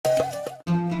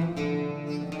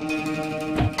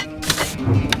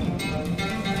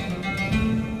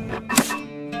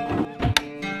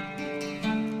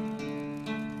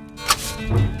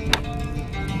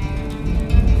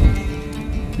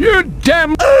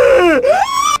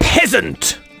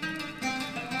isn't!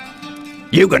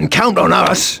 You can count on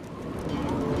us!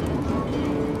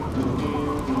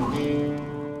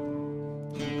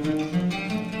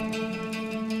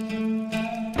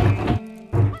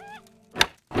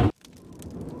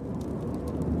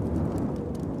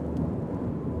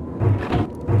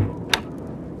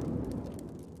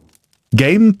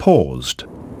 Game paused.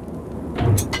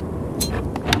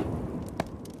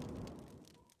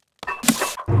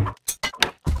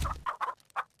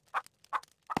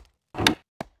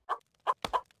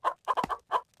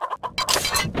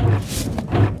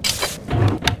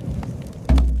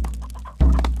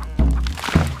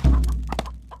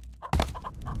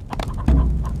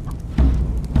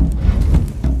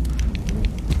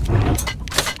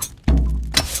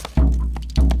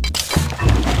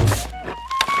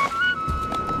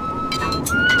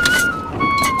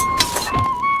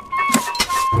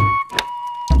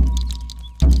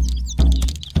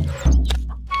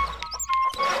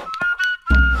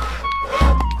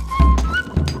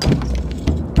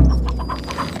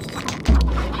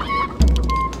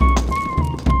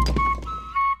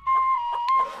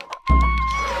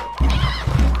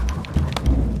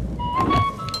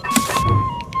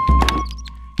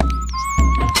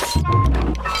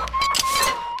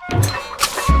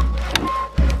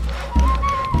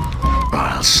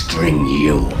 String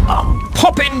you up.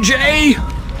 Poppin', Jay!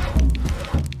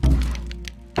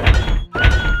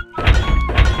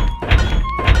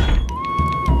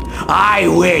 I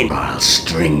win. I'll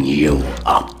string you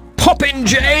up. Poppin',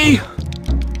 Jay!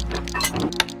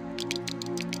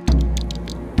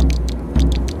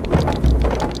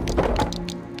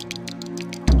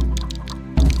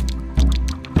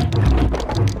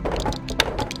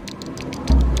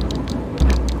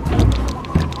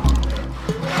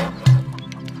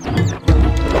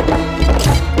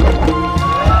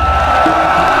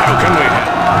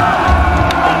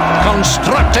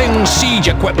 Constructing siege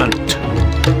equipment.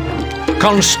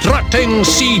 Constructing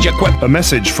siege equipment. A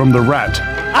message from the rat.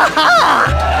 Aha!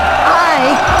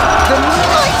 I, the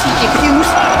mighty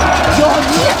Diffuse, your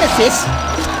nemesis,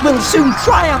 will soon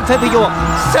triumph over your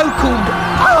so-called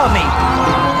army.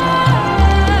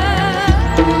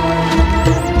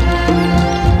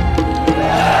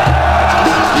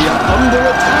 We are under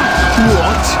attack.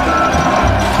 What?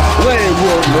 They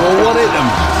won't know what hit them.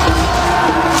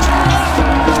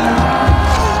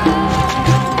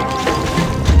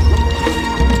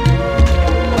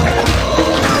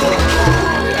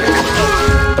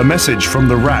 A message from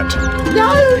the rat.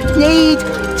 No need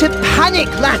to panic,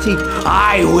 Ratty.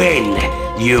 I win,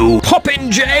 you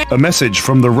Poppin' Jay. A message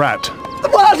from the rat. The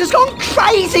world has gone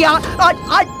crazy.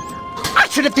 I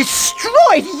should have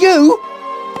destroyed you.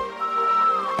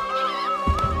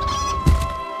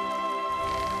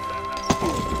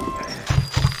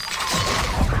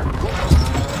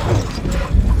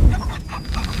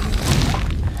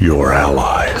 Your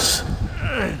allies.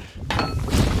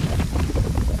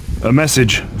 A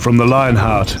message from the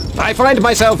Lionheart. I find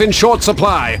myself in short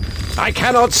supply. I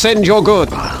cannot send your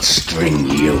goods. I'll string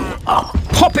you up.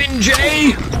 Poppin'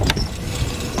 Jay!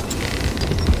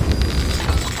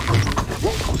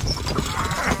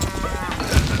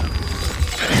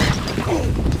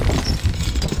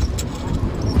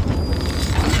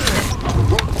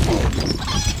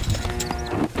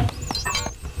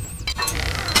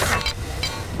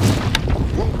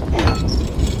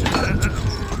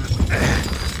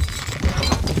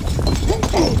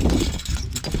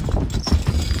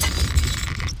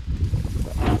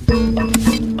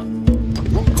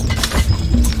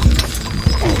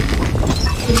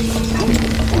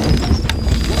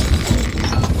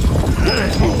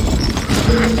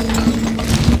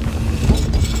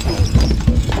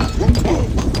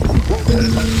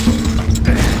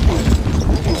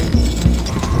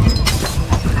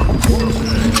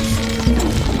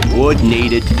 Wood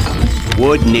needed.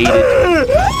 Wood needed.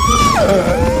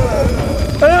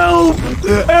 Help!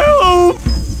 Help!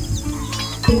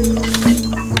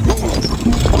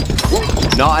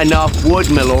 Not enough wood,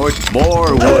 my lord.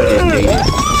 More wood is needed.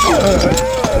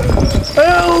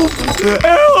 Help!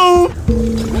 Help!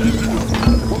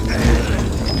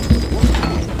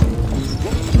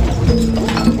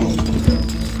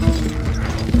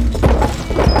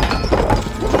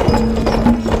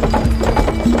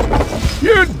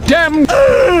 You damn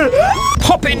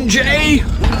Poppin' Jay!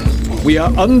 We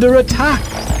are under attack.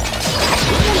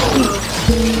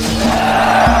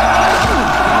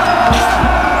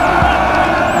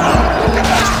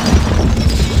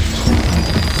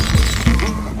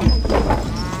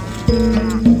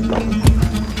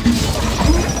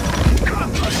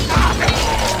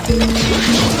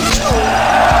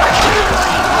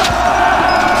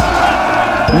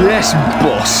 Yes,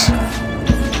 boss.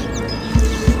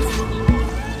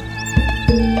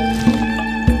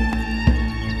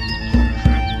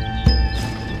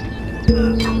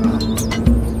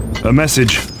 A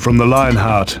message from the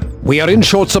Lionheart. We are in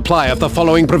short supply of the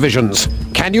following provisions.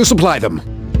 Can you supply them?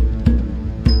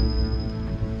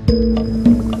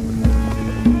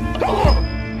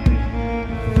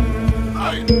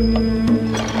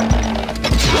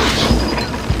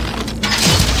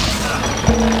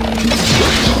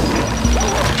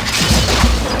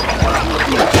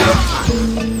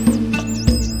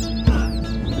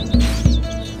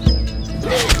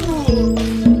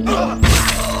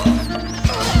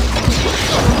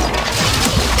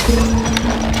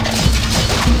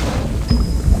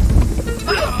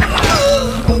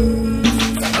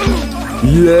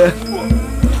 Yeah.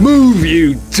 Move,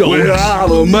 you dogs. We are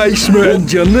the mace men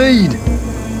you need.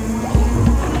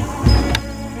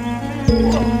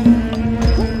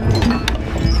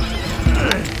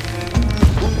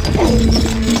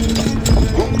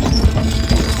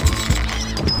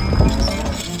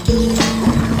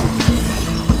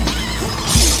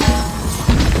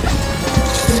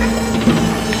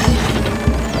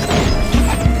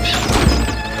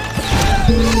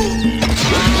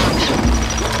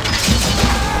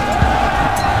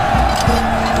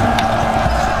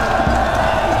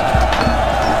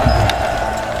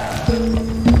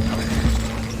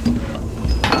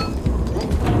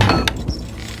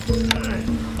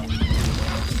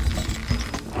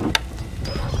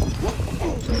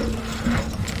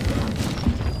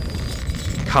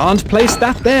 Can't place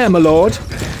that there, my lord.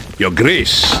 Your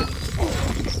Grace.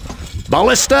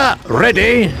 Ballista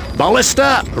ready.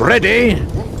 Ballista ready.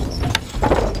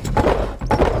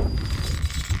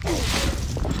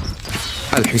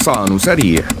 الحصان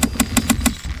سريع.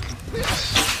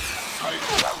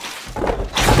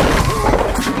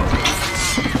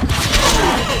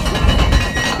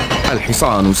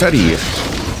 الحصان سريع.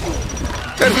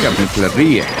 اركب مثل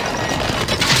الريح.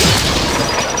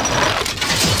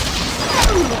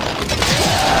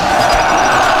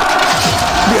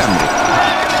 بأمرك.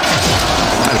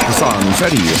 الحصان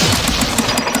سريع.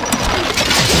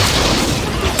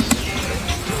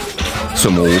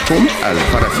 سموكم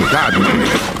الفرس تعدو.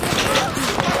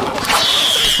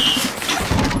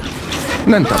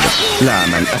 ننتظر لا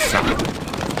من أسرع.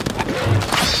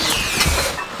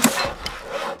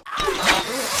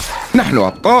 نحن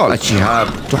أبطال. الشهاب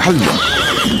تحلق.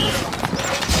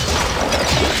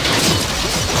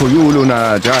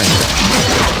 خيولنا جاهزة.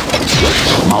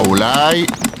 مولاي.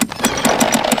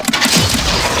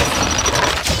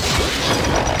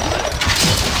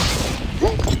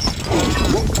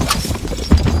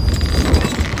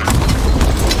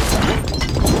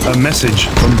 A message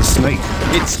from the snake.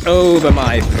 It's over,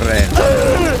 my friend.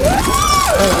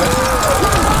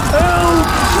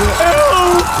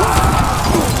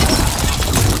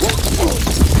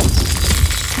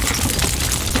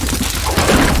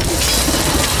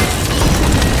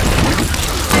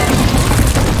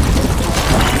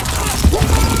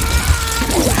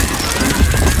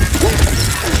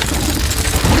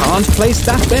 Can't place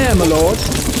that there, my lord.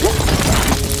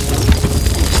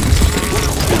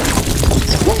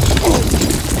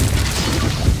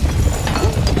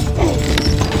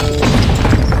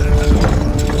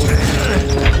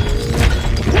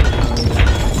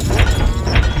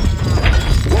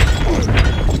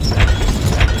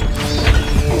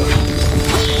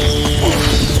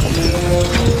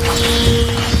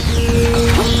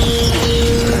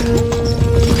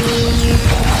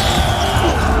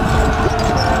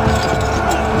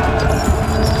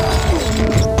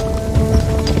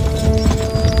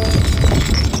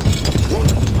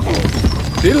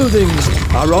 Buildings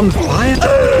are on fire.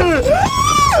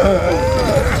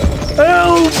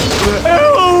 Help!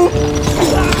 Help!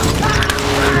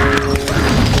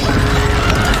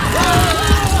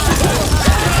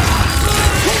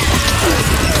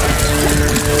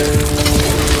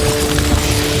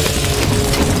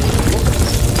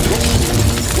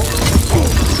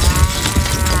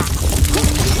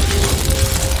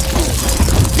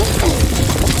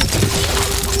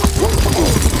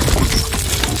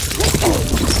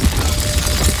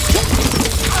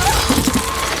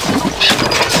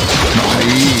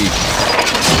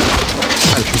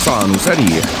 الحصان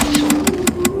سريع.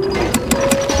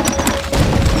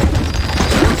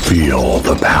 Feel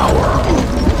the power.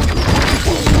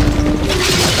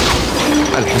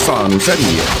 الحصان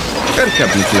سريع. اركب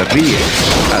مثل الريح.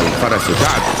 الفرس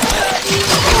تعدو.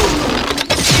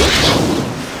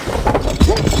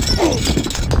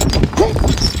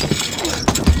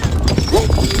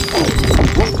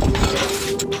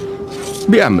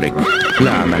 بأمرك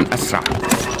لا من أسرع.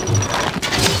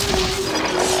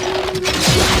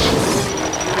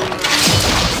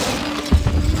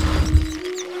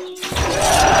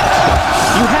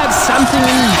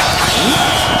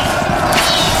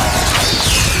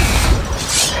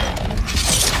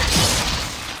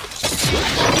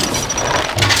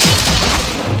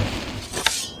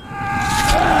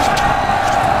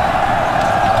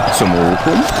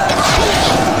 سموكم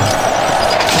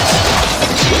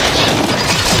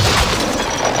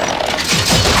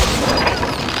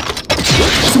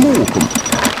سموكم.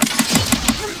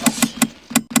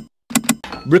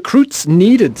 Recruits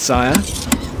needed, sire.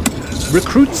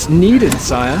 Recruits needed,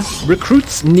 sire.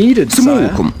 Recruits needed, sire.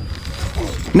 سموكم.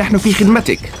 نحن في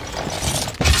خدمتك.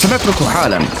 سنترك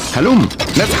حالا. هلم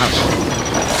نذهب.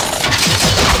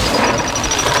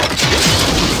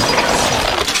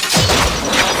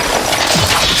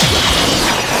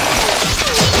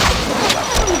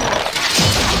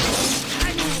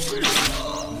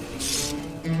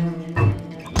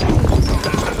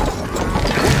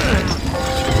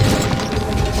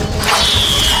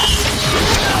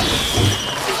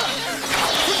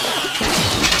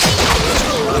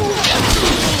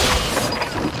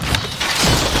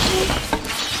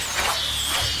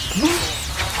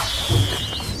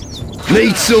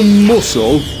 Need some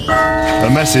muscle? A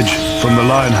message from the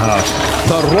Lionheart.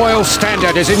 The royal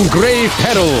standard is in grave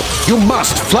peril. You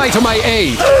must fly to my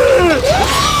aid.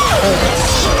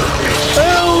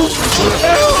 Help!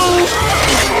 Help!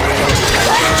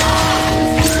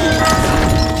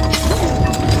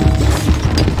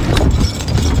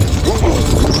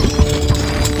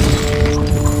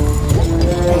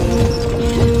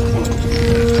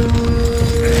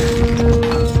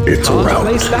 It's a Can't rout.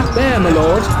 place that there, my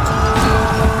lord.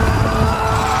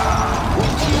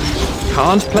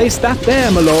 Can't place that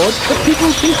there, my lord. The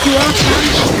people think you are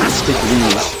fantastic,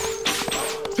 liege.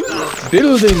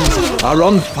 Buildings are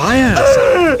on fire.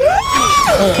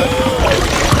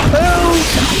 Help!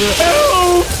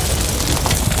 Help!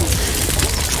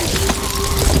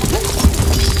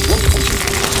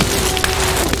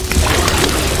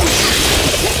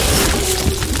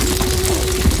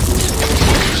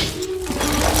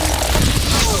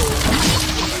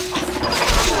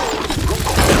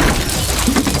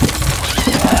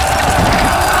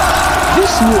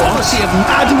 What?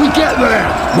 How do we get there?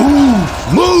 Move!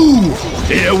 Move!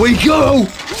 Here we go!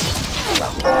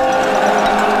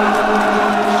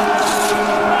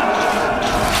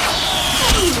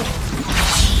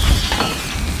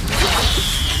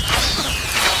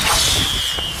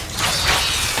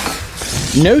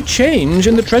 No change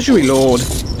in the treasury, lord.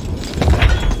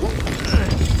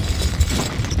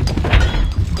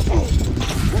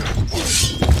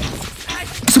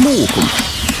 سموكم.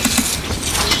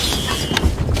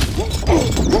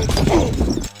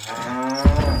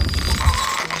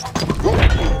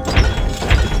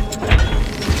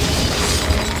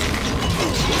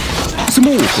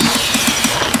 سموكم.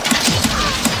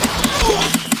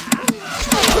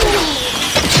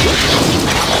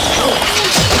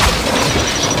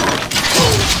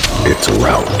 It's a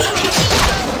rout.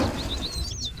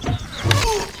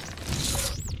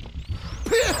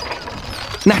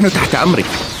 نحن تحت أمرك.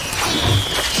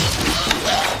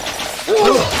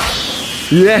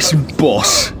 Yes,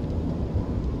 boss.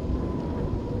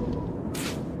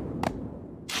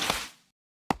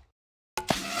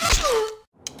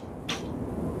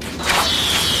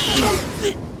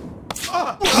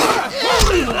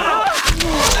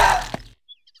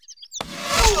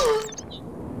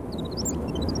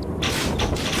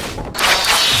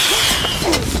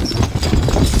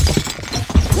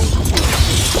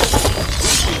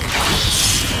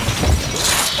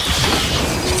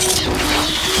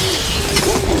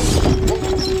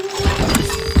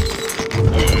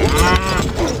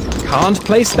 Can't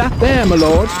place that there, my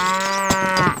lord.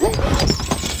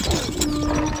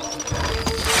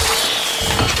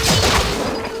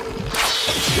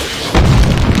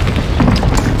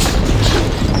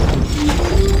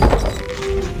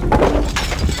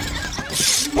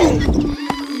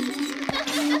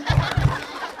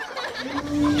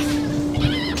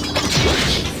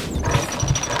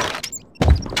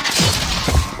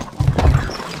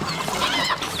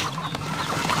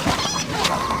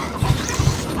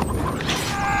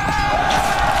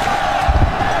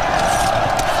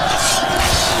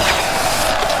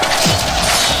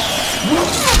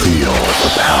 Feel the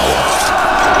power.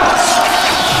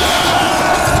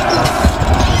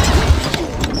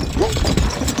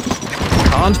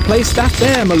 Can't place that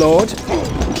there, my lord.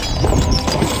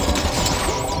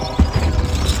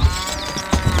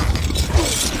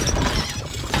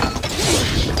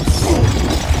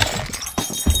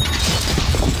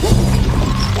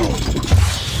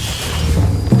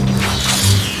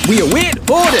 We await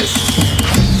orders.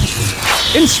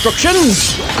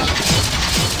 Instructions.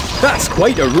 That's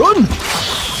quite a run.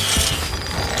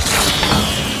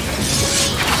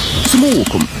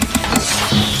 سموكم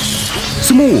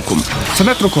سموكم،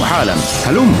 سنترك حالا.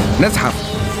 هلم نزحف.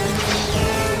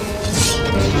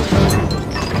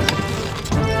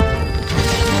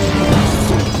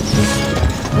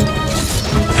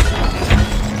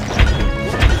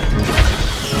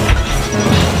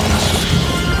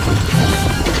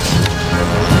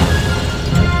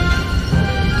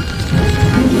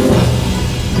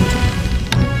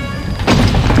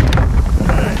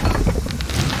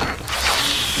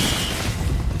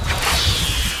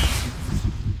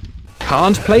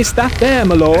 Can't place that there,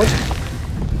 my lord.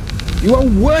 You are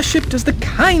worshipped as the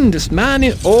kindest man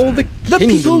in all the kingdom,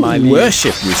 people my liege.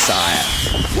 worship you, sire.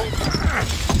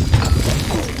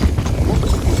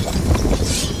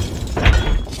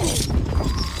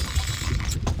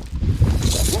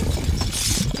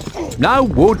 Now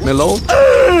wood, my lord.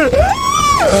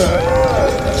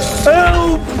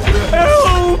 Help!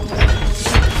 Help!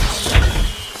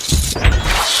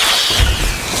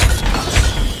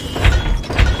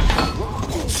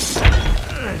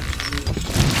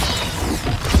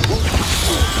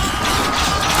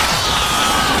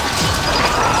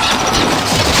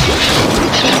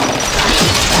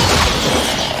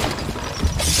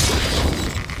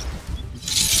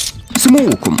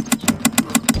 سموكم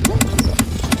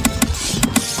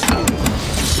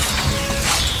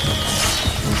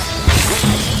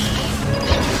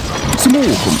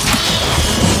سموكم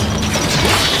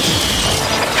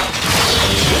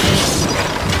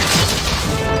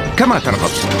كما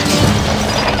ترغب.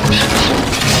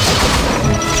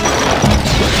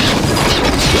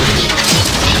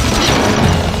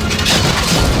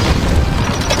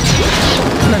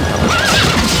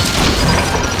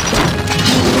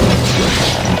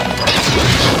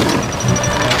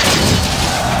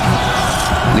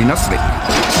 لنصرك.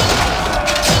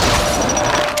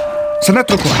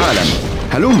 سنترك حالا.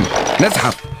 هلم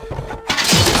نزحف.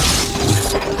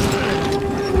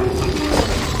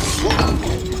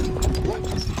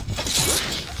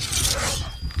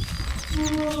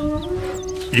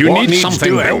 You need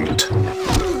something built.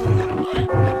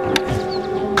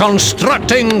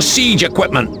 Constructing siege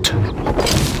equipment.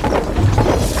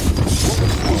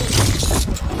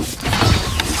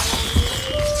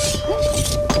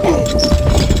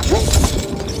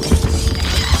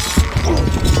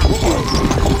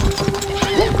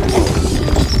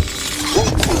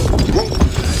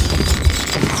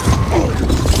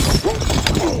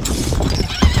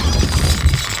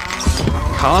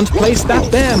 Can't place that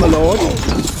there, my lord.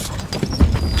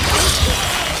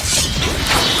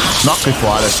 نقف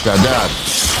على استعداد.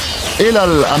 إلى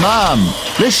الأمام،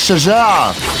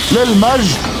 للشجاعة،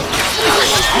 للمجد.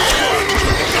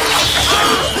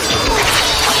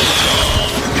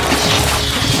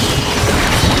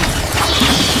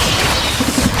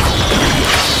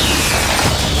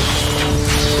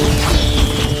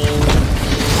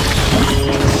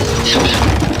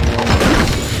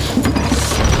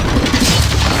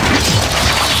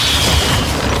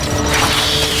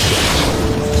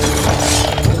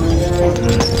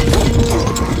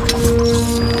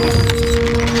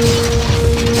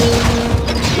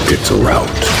 It's a rout.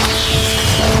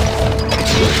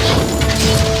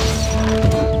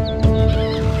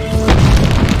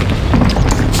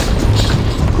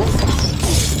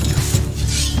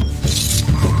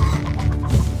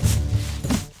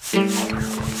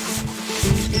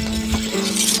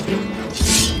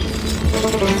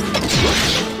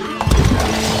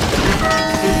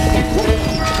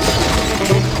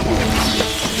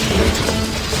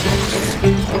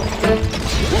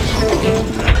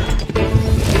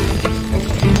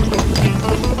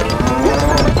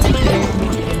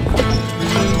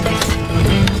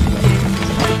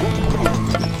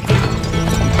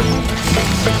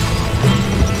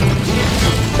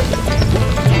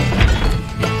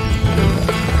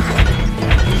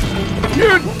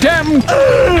 Damn!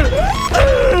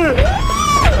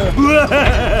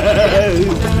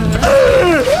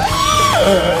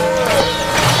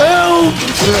 Help!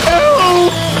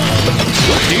 Help!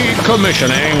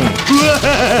 Decommissioning.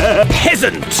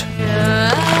 Peasant!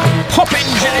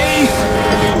 Popinjay!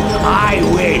 I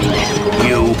win,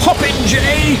 you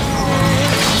Popinjay!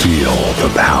 Feel the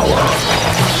power.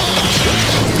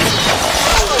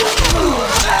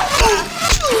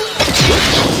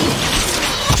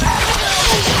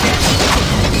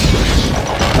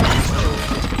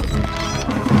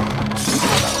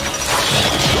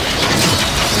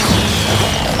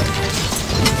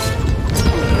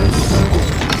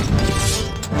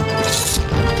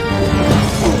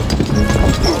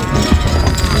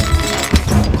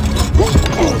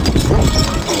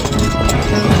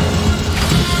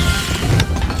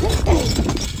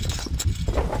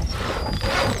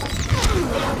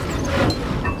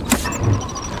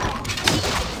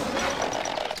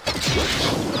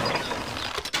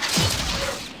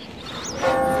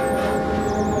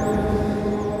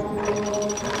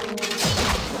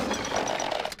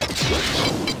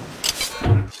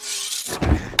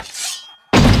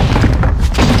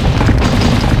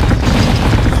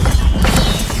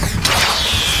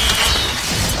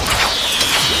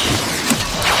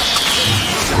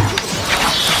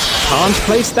 Can't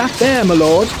place that there, my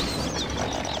lord.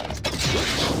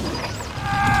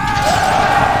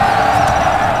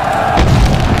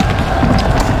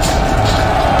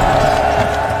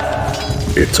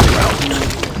 It's a rout.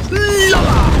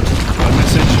 A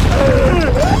message.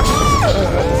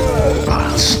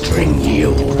 I'll string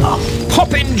you up.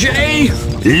 Popinjay!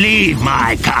 Leave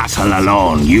my castle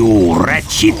alone, you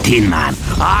wretched tin man.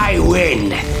 I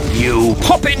win, you...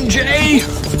 Popinjay!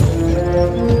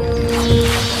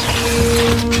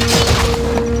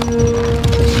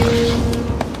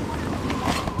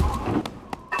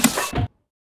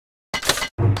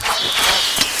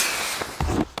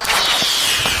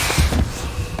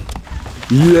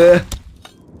 Yeah.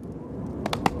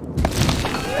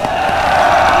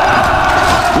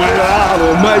 Where are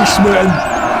the macemen?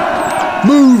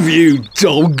 Move, you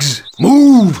dogs!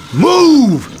 Move!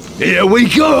 Move! Here we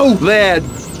go! They're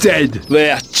dead.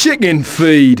 They're chicken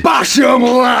feed. Bash 'em,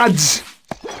 lads!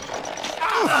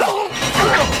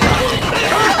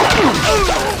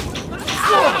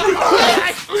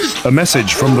 A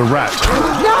message from the rat.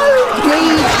 No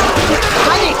need to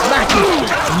panic, Matthew.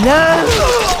 No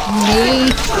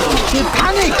need to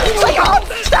panic. Stay on!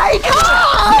 Stay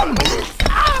calm!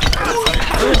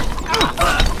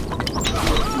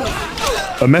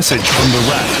 A message from the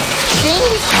rat.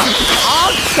 Things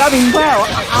aren't going well,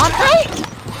 aren't they?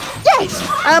 Yes.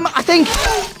 I think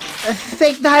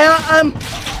they are.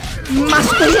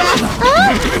 Must be.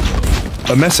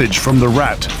 A message from the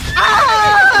rat.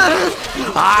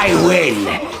 I win,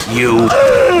 you...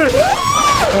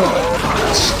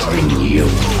 String you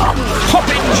up.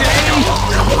 Popinjay!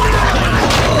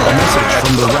 A message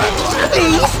from the rat.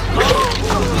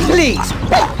 Please,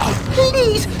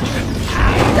 please,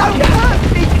 don't hurt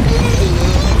me,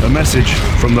 please. A message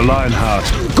from the Lionheart.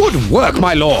 Good work,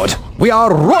 my lord. We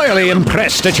are royally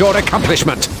impressed at your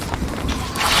accomplishment.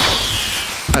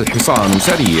 الحصان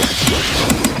سريع.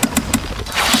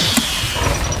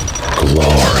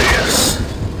 Glorious.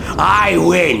 I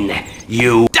win,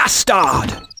 you...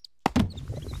 Dastard!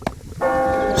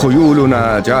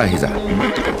 خيولنا جاهزة.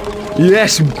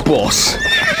 Yes, boss.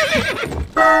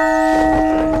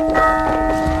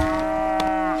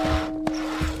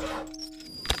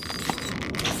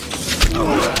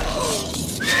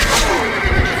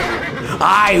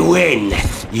 I win,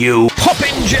 you...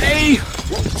 Popinjay!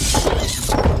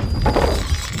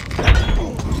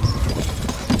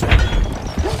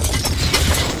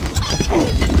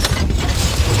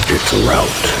 It's a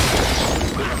rout.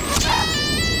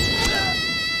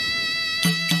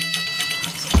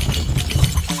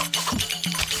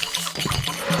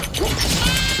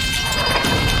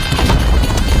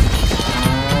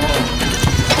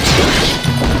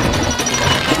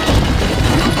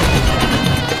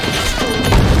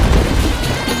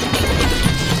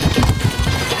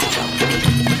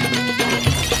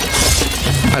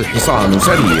 الحصان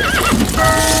سريع.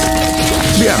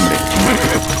 بأمرك.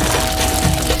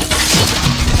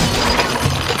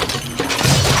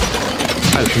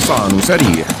 الحصان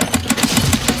سريع.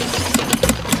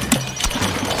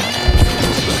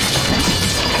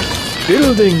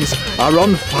 Buildings are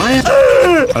on fire.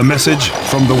 A message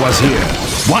from the Wazir.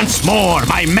 Once more,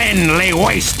 my men lay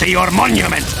waste to your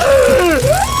monument.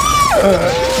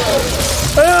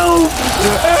 Help!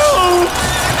 Help!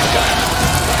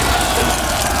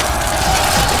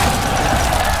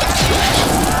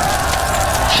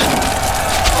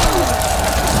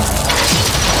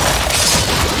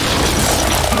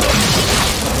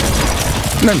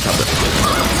 ننتظر.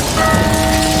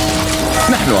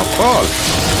 نحن أبطال.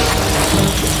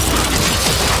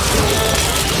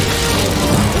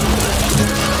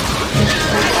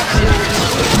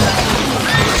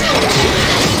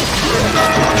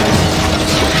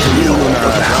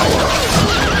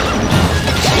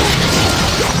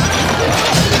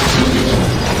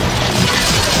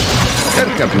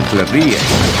 تركب مثل الريح.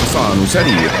 الحصان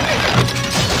سريع.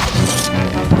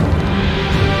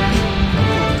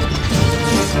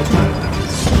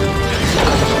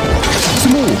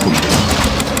 سموكم.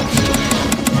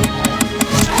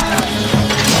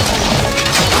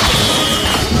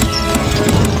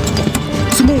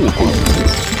 سموكم.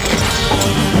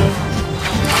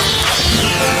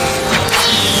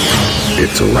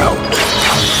 It's a rout.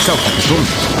 سوف تظن.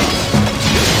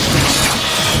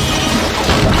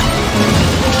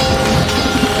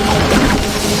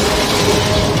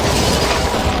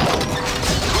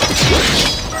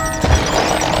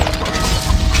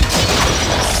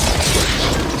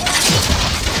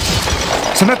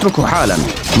 سنترك حالا.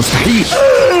 مستحيل.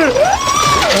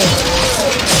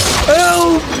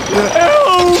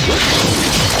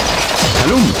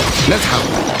 هلم نذهب.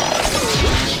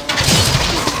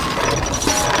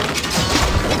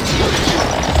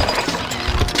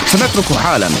 سنترك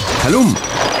حالا. هلم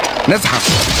نزحف.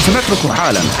 سنترك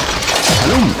حالا.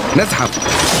 هلم نزحف.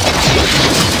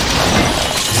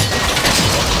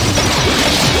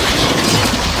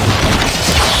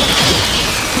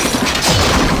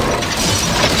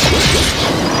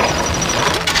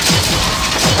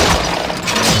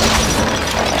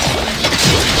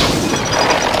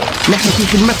 نحن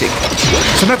في خدمتك.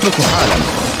 سنترك حالا.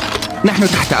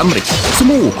 نحن تحت أمرك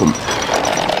سموكم.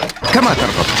 كما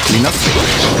ترغب لنصرك.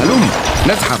 هلم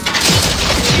نزحف.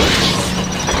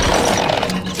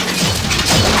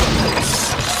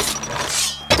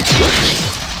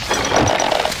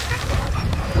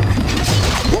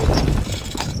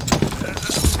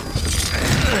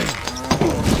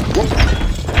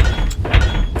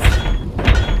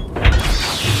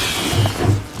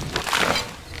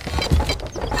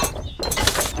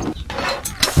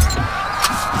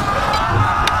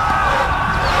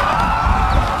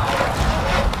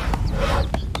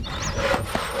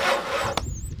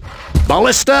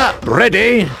 Ballista,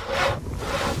 ready.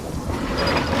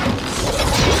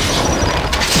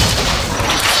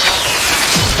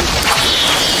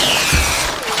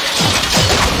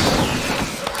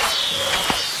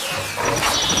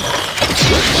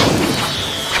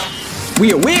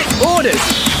 We await orders!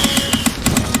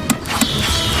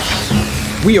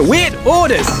 We await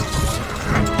orders!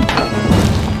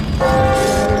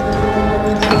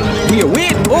 We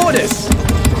await orders!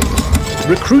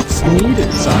 Recruits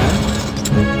needed, sire.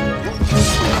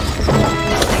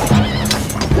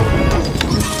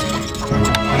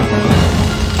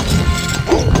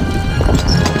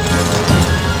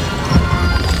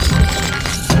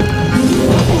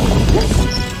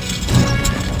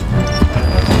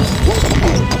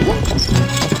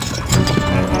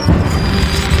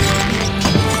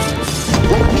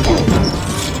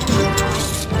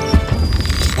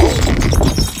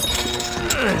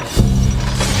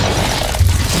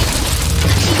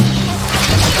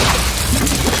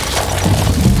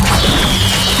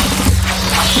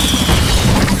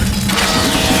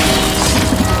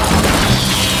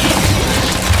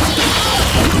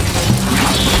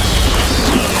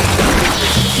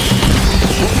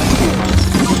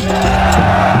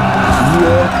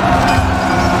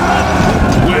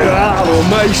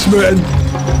 Maceman!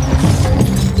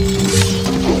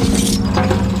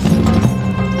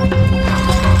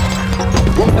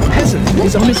 A peasant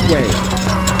is on his way.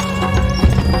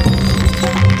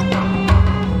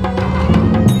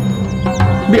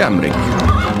 بأمرك.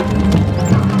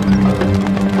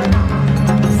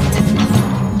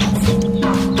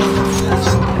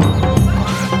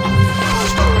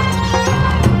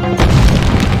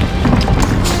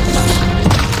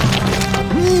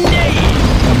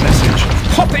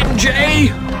 Popinjay!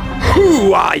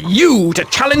 Who are you to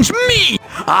challenge me?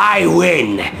 I win,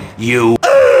 you.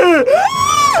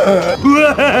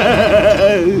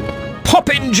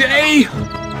 Popinjay!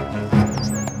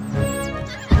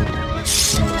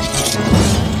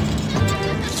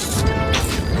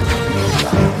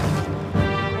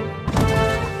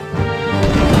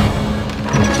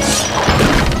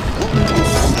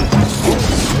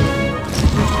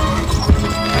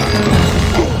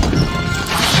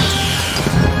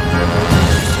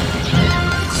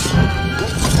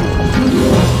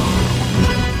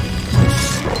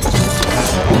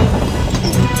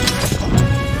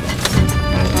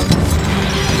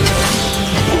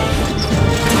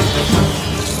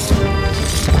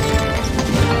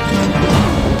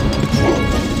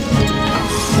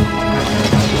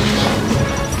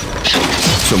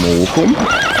 سموكم.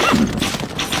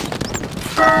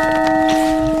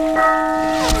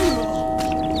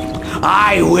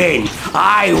 I win!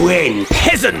 I win!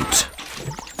 Peasant!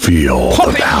 Feel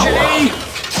the power. Popinjay!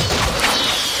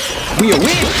 We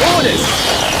await orders!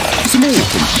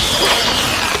 سموكم.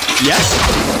 Yes?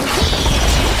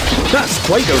 That's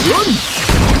quite a run!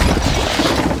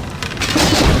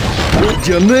 What do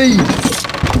you need?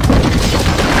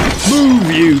 Move,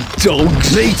 you dogs!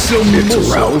 Need some It's a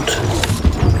muscle? rout.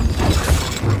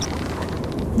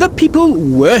 The people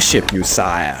worship you,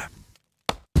 sire.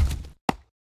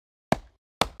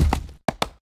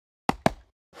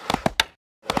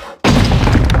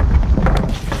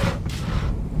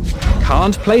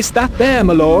 Can't place that there,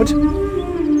 my lord.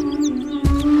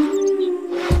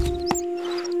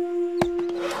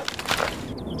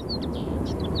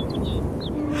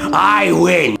 I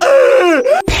win!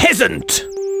 Peasant!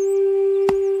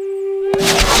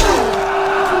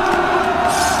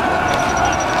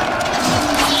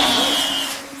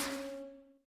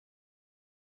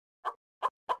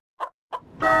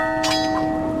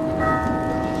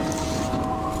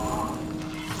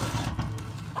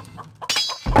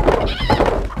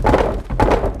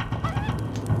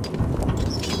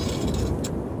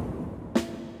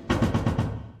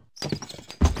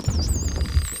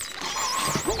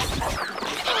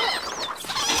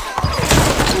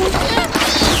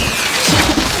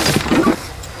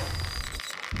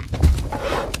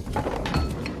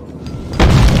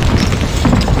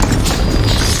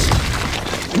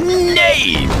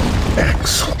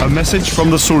 Excellent. A message from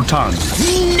the Sultan.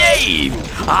 Knave!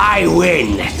 I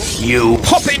win, you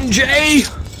Popinjay!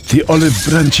 The olive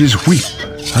branches weep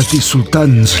at the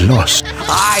Sultan's loss.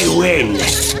 I win,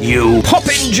 you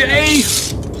Popinjay!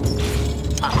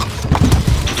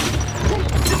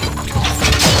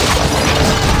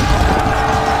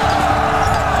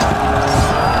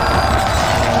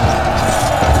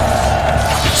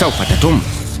 سوف تتم.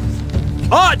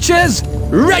 Archers,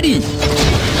 ready!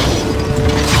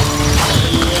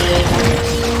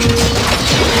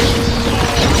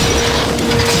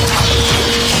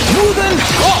 Moving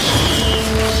off!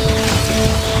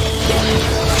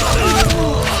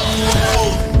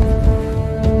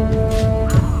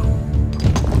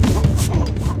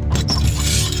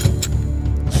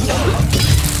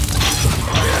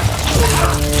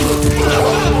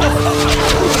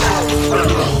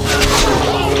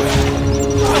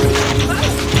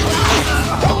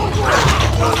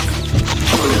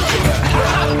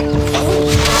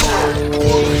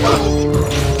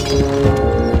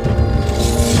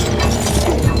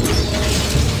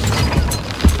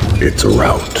 It's a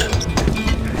rout.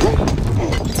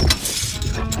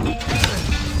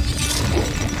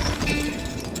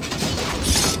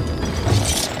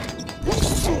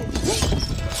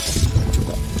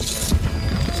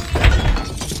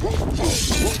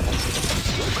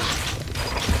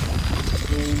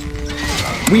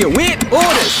 We await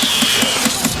orders!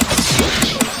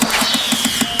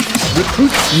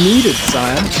 Recruits needed,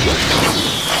 sire.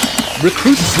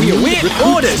 Recruits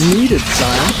orders needed,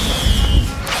 sire.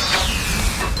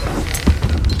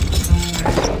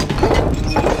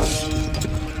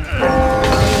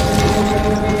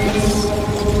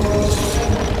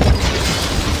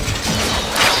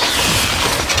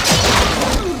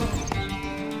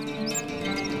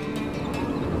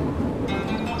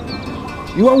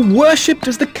 You are worshipped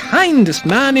as the kindest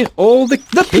man in all the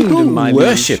kingdom, my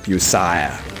worship you,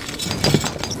 sire.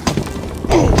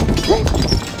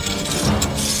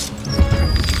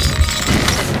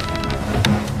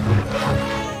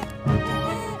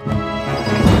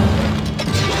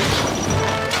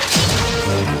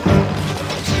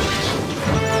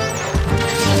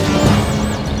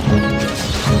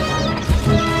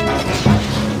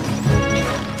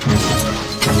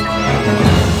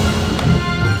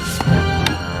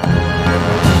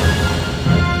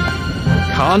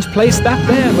 Can't place that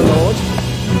there, my lord.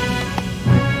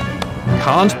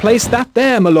 Can't place that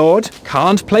there, my lord.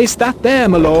 Can't place that there,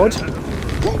 my lord.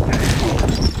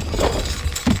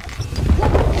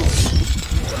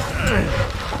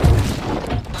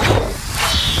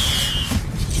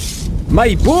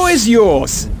 My bow is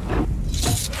yours.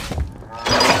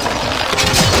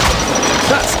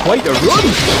 That's quite a run.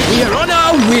 We are on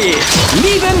our way.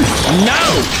 Leaving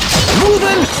now.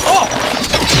 Moving up.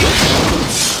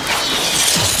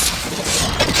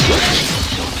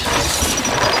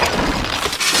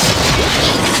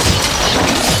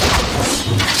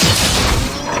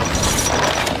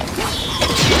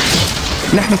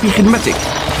 نحن في خدمتك.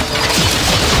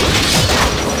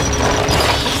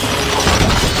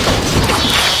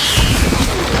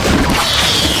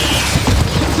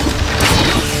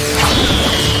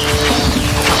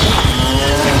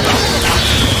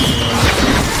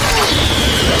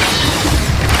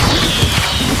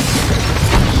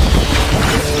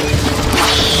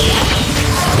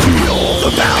 Feel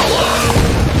the power.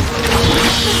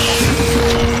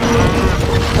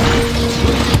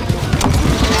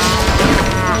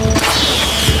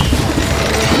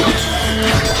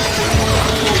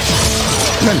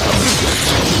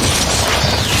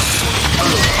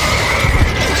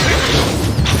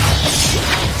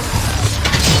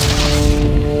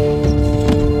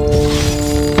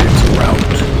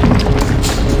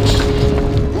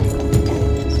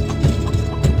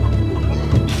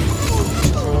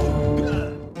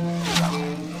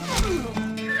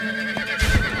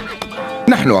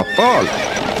 نحن أبطال.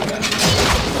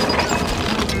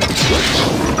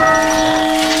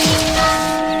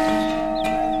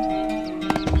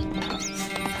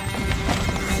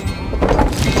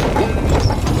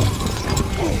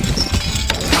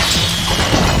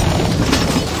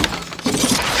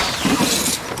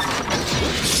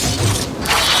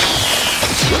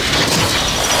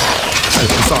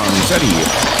 الحصان سريع.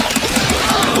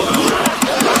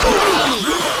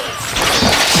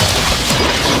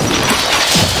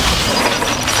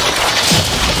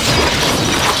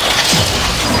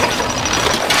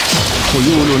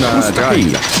 خيولنا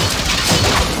جاية.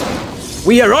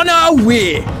 We are on our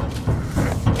way.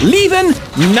 Leaving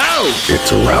now.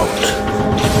 It's a rout.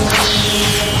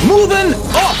 Moving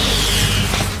up.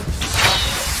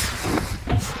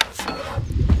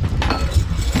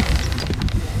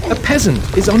 A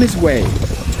peasant is on his way.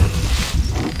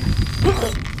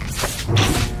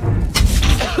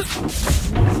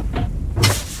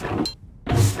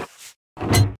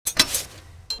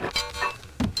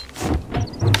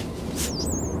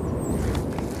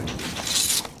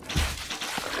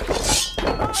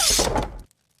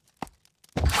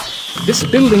 This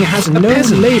building has no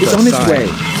labor on its way.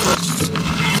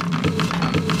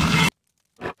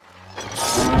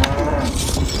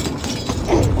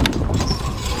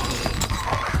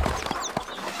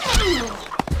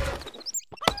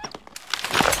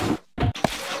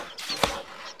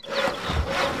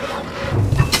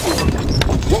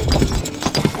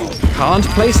 Can't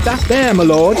place that there, my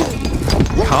lord.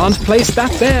 Can't place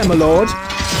that there, my lord.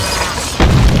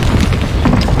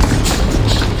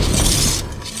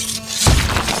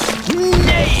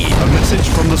 A message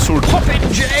from the Sultan. Pop it,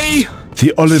 Jay!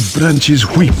 The olive branches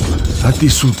weep at the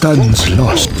Sultan's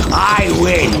loss. I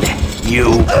win, you.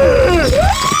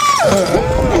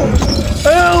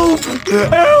 Help!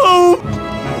 Help!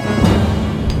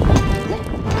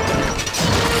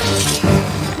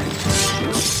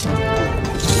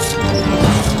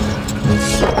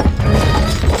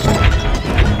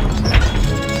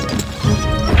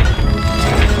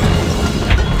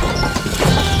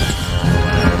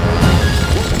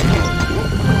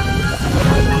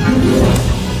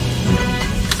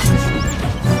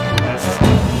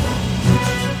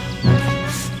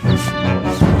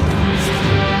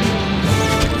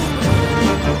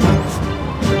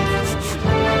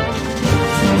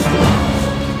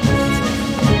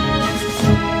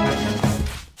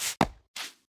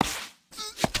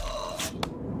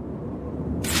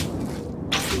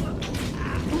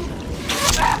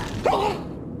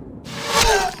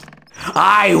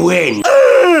 I win.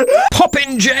 Pop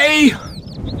in, Jay!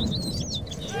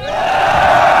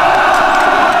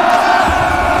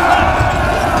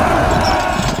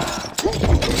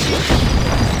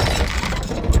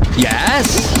 Yes?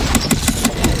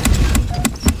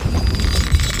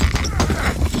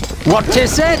 What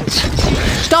is it?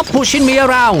 Stop pushing me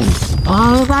around.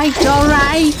 All right, all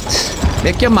right.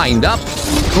 Make your mind up.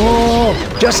 Oh,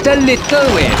 just a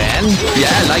little way then.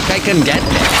 Yeah, like I can get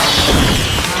there.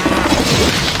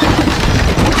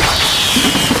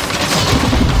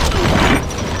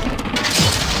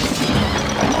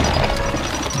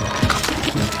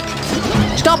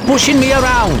 Stop pushing me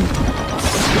around.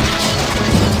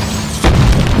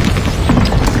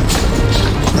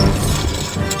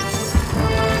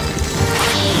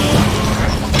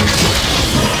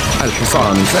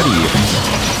 الحصان سريع.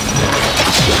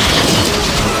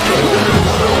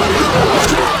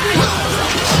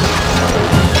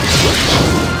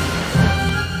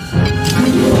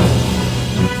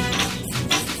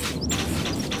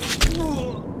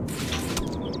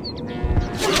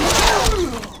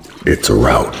 It's a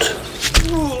rout.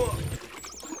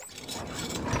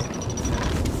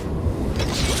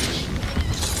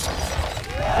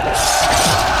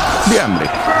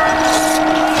 بأمرك.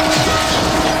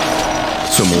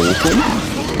 سموكم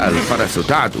الفرس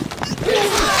تعدو.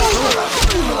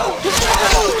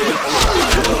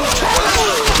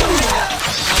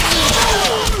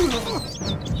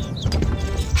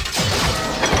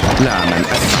 لا من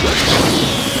أسرع.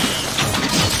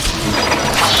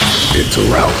 It's a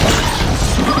rout.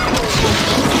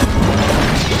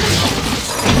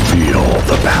 Feel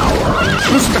the power.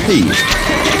 مستحيل.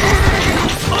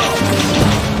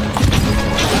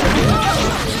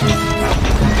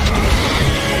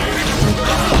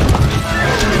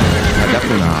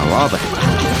 هدفنا واضح.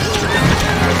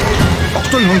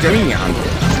 اقتلهم جميعا.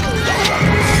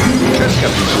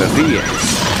 اركب مثل الريح.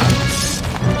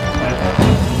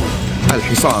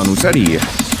 الحصان سريع.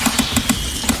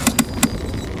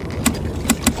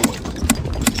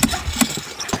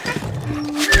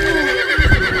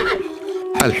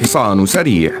 الحصان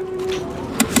سريع.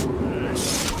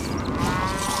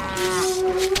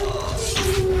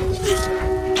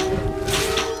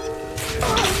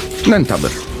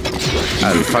 ننتظر.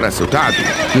 الفرس تعدو.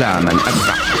 لا من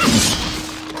أسرع.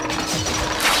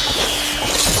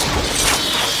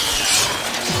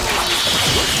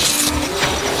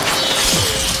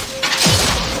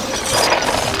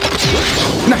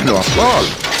 نحن أبطال.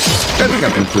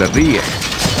 اركب مثل الريح.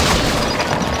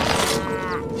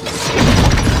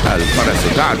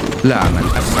 الفرس تعدو. لا من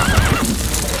أسرع.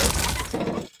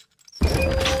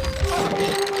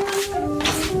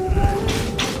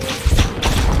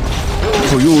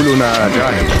 خيولنا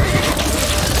جاهزة.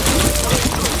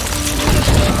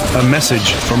 A message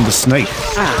from the snake.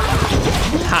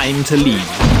 Time to leave.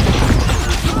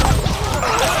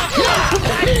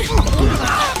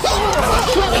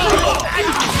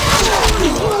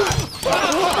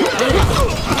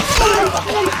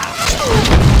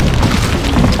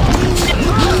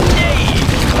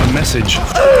 message.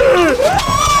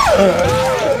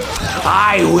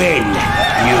 I win,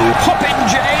 you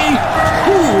Popinjay!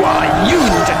 Who are you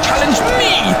to challenge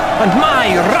me and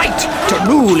my right to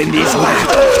rule in these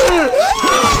lands?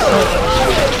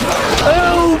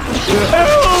 Help!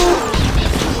 Help!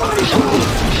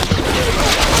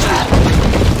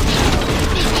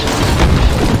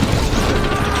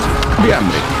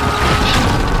 Biambi.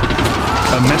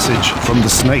 A message from the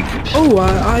snake. Oh,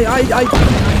 I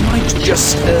might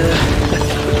just,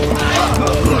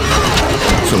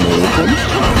 Some more.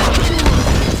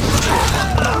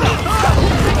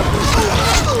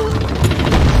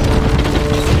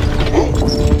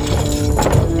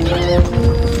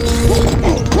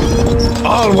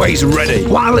 Always ready.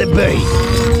 What'll it be?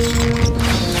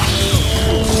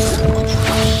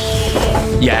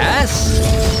 Yes?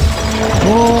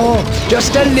 Oh,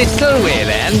 just a little way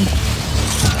then.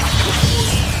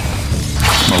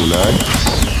 مولاي.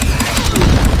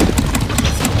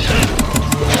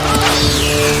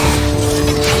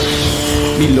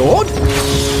 Me lord?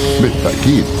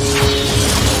 بالتأكيد.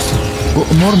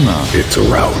 أؤمرنا. It's a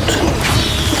rout.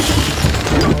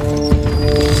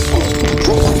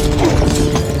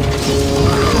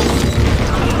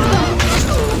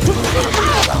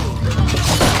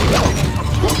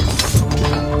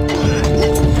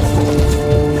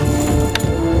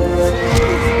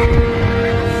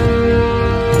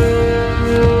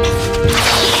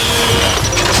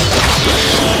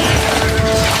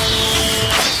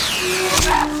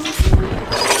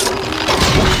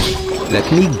 Let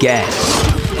me guess.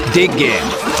 Dig in.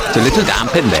 It's a little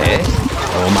damp in there.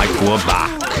 Oh, my poor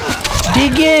back.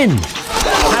 Dig in.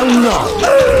 How long?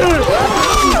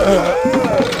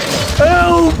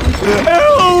 Help!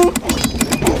 Help!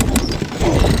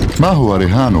 ما هو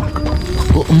رهانك؟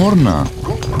 أؤمرنا.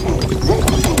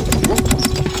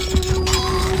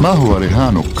 ما هو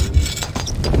رهانك؟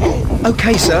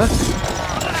 Okay, sir.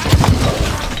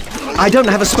 I don't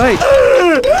have a spade.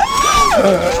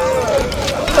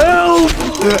 Help!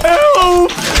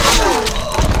 Help!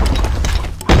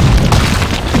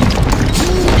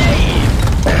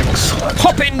 Excellent.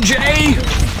 Popinjay!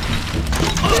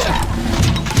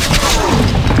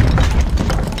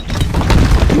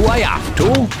 Do I have to?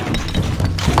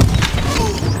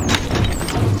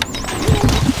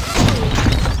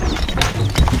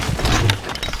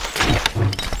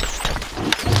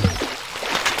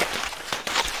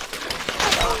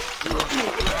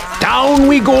 Down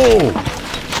we go!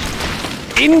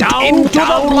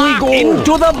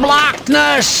 Into the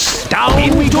blackness!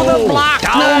 Down we go!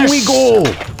 Down we go!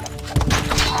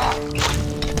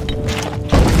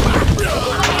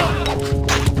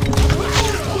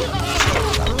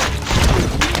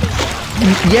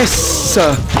 Yes,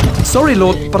 sir. Sorry,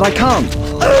 Lord, but I can't.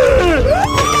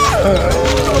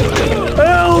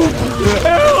 Help!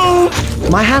 Help!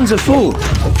 My hands are full.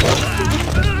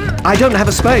 I don't have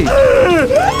a spade.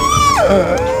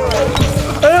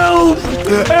 Help!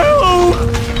 Help!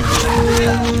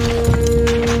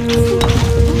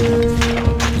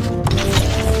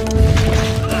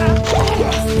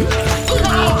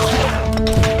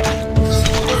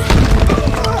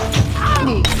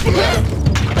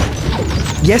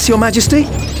 Yes, Your Majesty?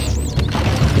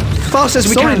 Fast as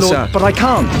we can, Lord, sir. But I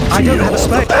can't. I don't have a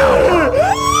spade.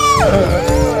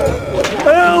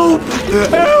 Help!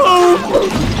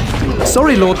 Help!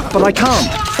 Sorry, Lord, but I can't.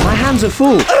 My hands are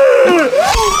full.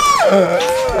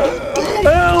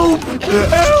 Help!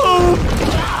 Help!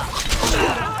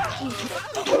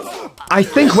 I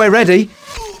think we're ready.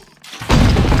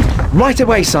 Right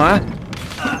away, sire.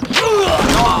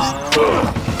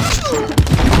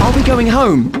 Are we going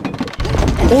home?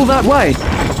 All that way?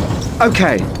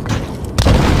 Okay.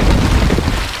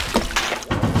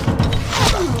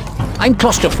 I'm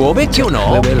claustrophobic, you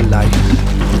know.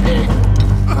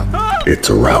 It's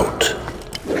a rout.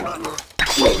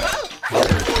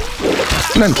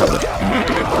 ننتظر.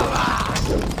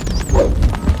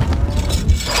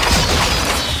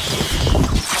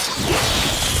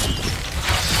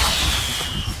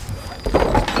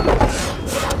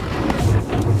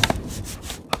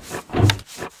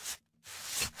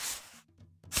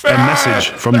 A message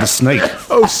from the snake.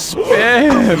 Oh,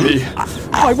 spare me.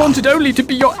 I wanted only to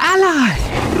be your ally.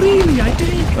 Really, I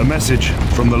did. A message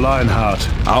from the Lionheart.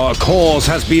 Our cause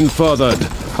has been furthered.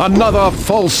 Another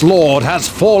false lord has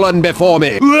fallen before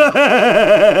me.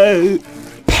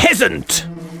 Peasant!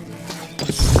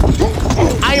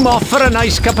 I'm off for a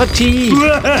nice cup of tea.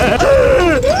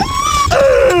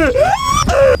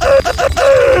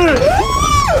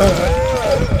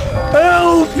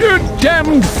 Help! You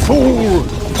damned fool!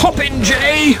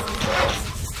 Popinjay!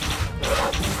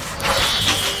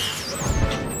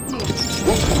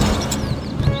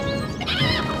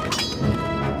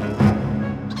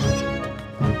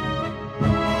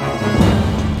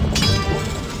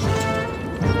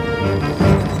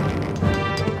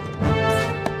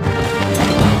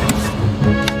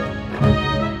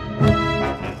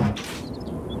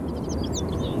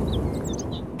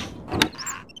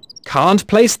 Can't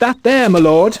place that there, my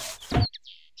lord.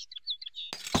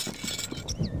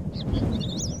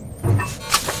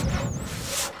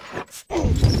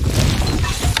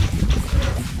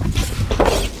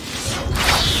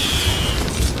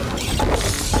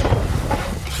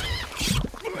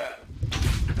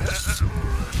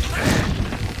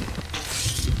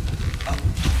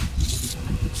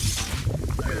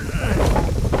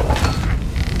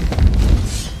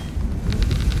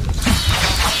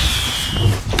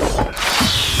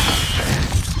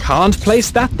 Can't place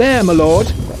that there, my lord.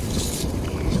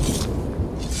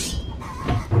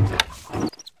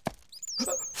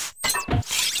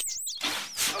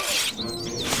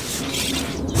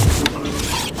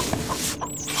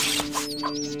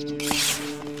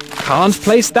 Can't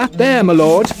place that there, my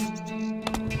lord.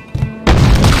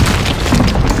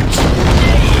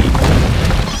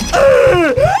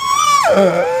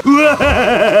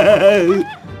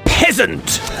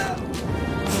 Peasant!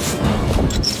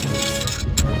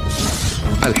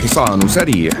 الحصان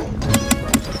سريع.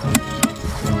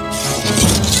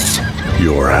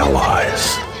 Your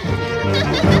allies.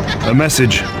 A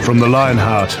message from the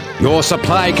Lionheart. Your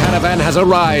supply caravan has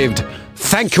arrived.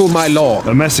 Thank you, my lord.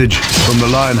 A message from the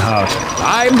Lionheart.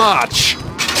 I march.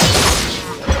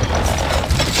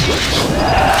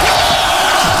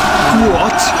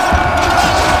 What?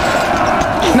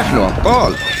 نحن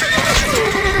أبطال.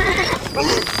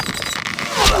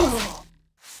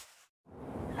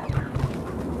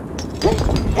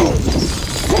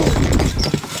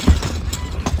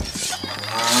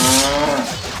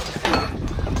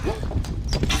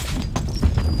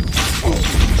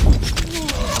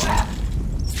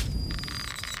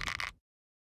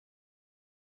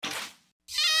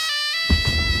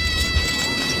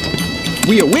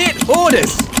 We await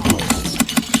orders!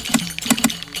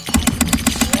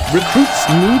 Recruits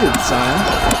needed, sire.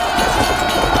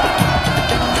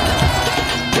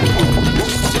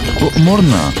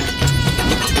 أؤمرنا.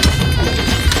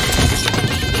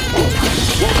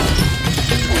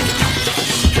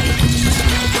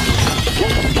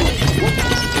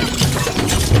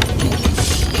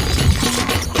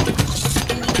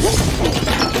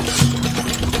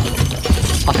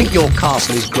 I think your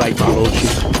castle is great, my lordship.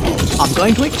 I'm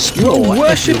going to explore Your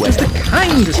worship everywhere. is the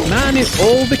kindest man in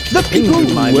all the people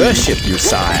worship you,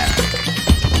 sire.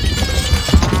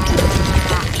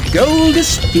 Gold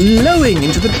is flowing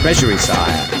into the treasury,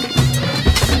 sire.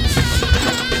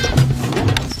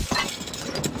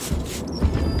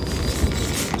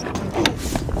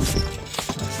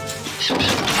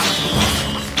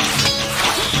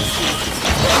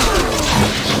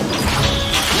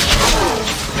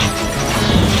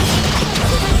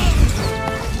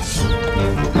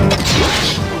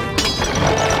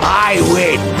 I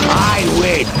win! I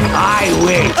win! I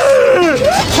win!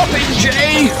 Hopping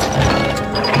Jay!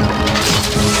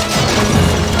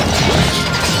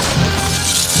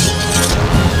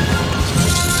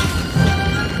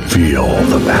 Feel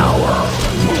the power.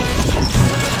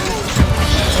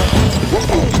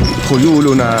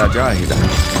 خيولنا جاهزة.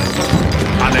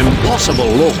 An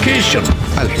impossible location!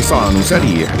 الحصان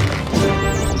سريع.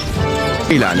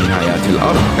 إلى نهايات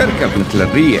الأرض. اركب مثل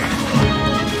الريح.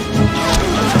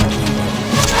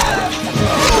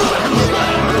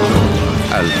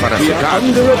 الفرس تعد.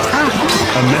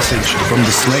 A message from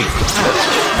the slate.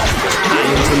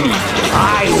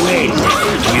 I win!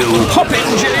 You Hopping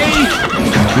Jay!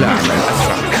 لا من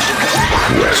أسرع.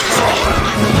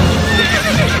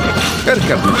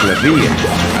 اركب مثل الريح.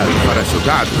 الفرس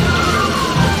تعد.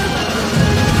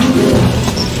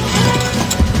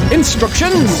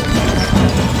 Instructions!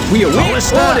 We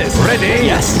await orders! Ready?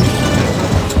 Yes.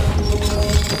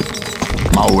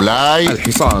 مولاي.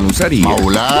 الحصان سريع.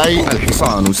 مولاي.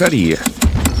 الحصان سريع.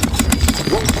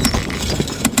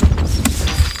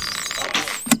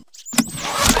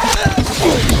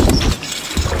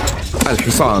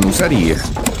 الحصان سريع.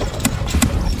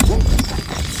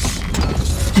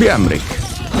 بأمرك.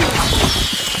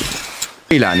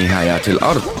 إلى نهايات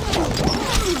الأرض.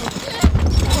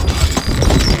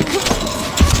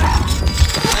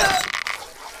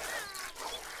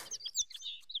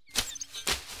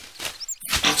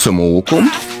 سموكم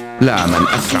لا من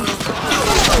أسرع.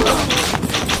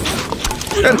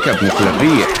 اركب مثل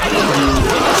الريح.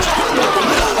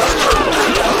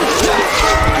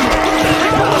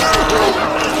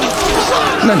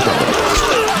 ننتظر.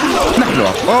 نحن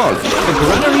أبطال. The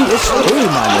granary is full,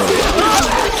 my lord.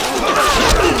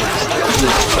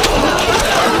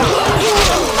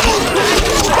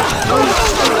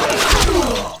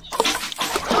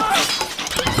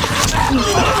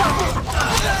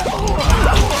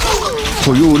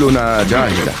 خيولنا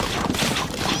جاهزة.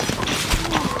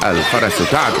 الفرس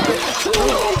تعدو.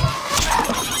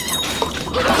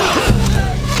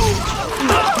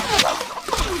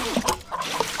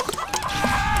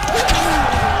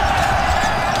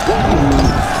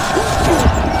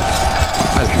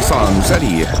 الحصان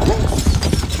سريع،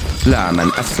 لا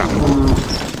من أسرع.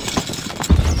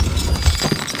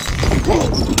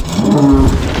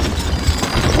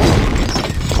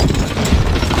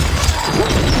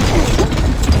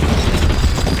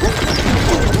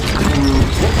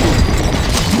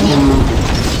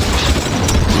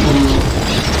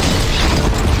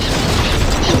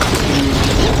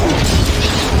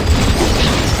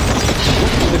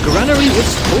 The granary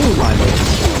is full, my lord.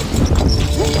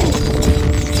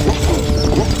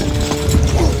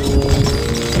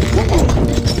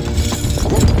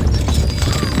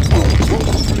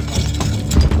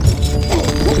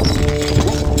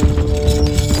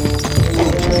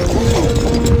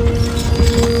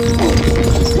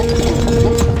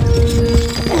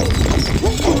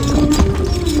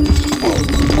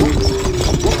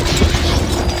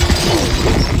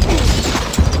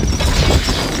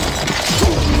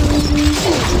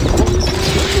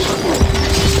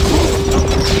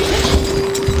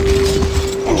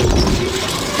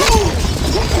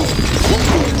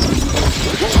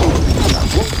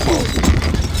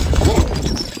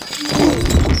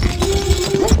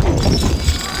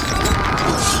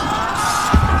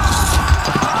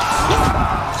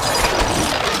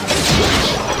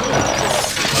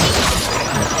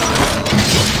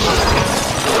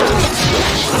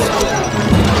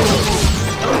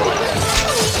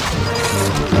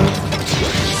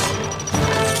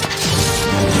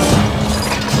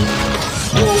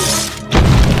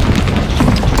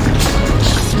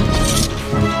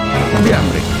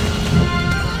 بأمرك.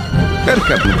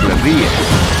 اركب مثل الريح.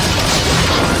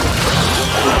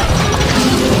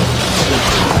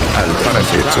 الفرس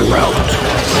It's a rout.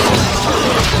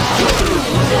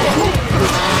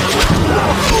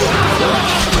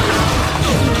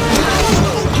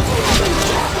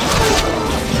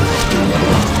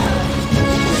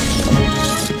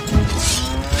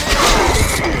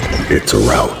 It's a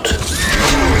rout.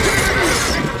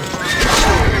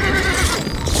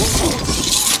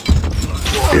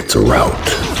 It's a rout.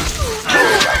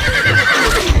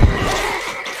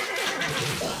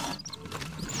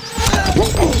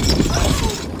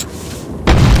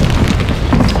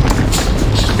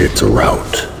 It's a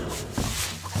rout.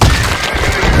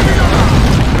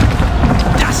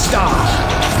 Dasta!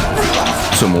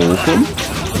 سموكم.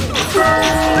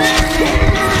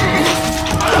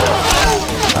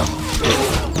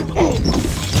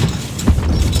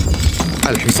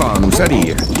 الحصان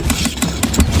سريع.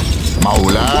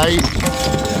 مولاي.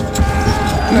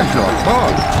 نحن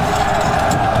أطفال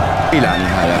إلى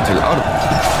نهاية الأرض.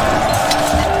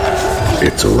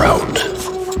 It's a rout.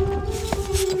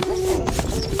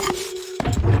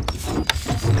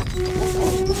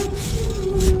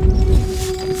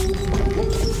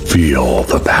 Feel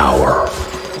the power.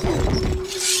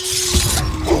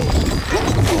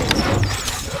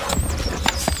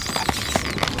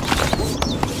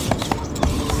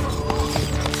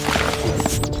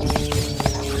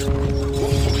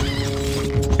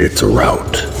 It's a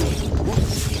rout.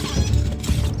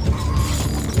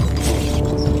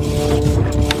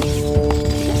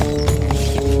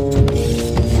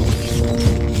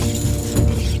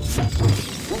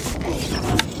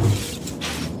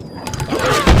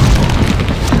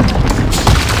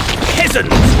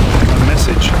 Peasants! A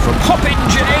message from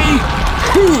Popinjay!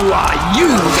 Who are you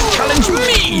to challenge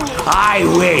me? I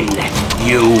win!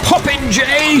 You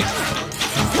Popinjay!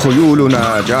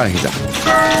 خيولنا جاهزة.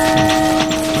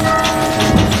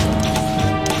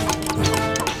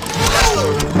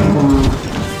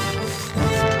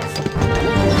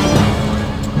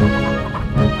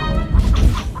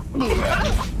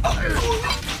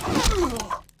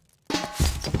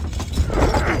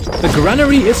 The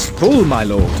granary is full, my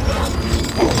lord.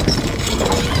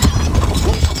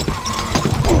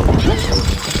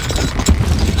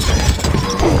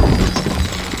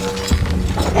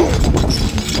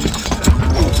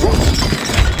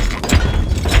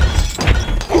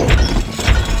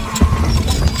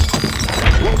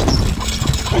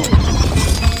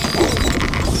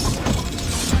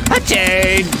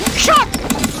 Attain! Shot!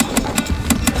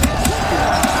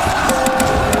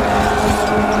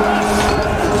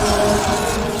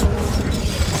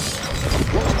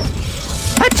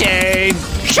 Attain!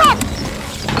 Shot!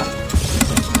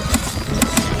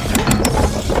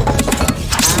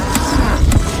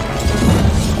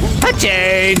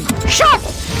 Attain! Shot!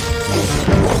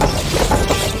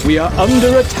 We are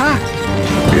under attack.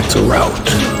 It's a rout.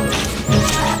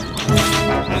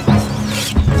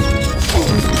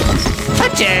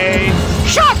 Attain!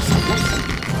 Shot!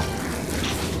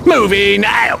 Moving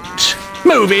out!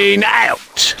 Moving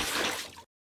out!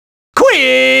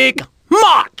 Quick!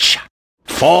 March!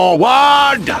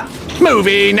 Forward!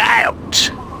 Moving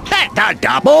out! At the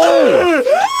double!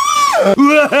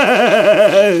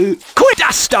 Quick,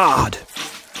 dastard!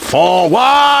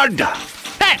 Forward!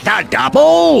 At the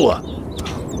double!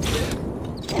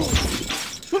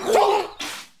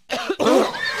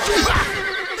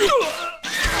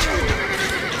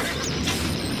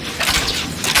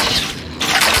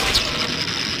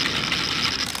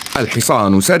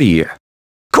 الحصان سريع.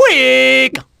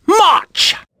 Quick!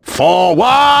 March!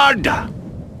 Forward!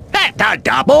 At the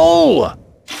double!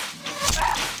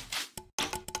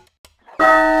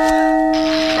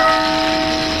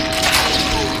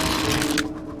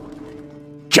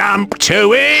 Jump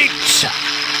to it!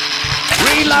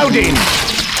 Reloading!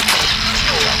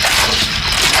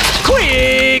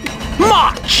 Quick!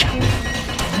 March!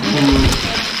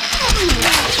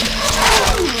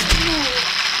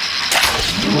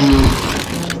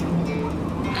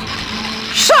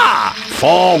 Sir!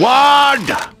 Forward!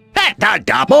 At the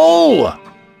double!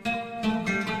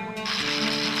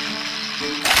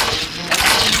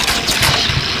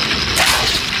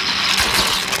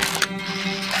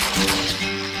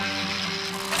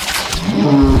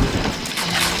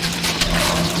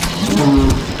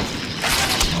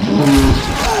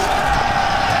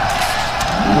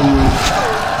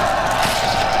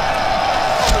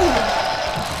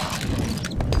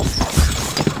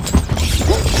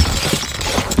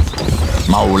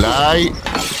 مولاي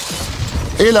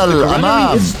إلى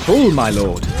الأمام. Is full, my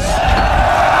lord.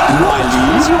 My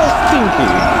liege, you are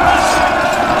thinking.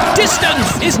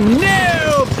 Distance is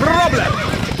no problem.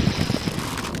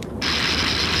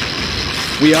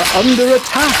 We are under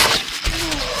attack.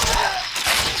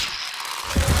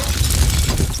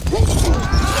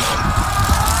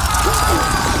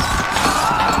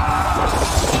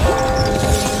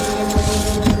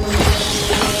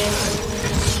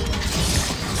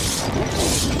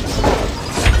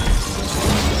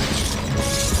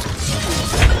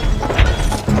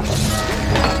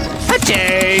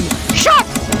 Attain! Shot!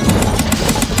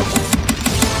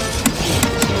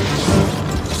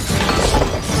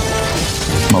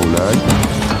 مولاي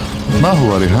ما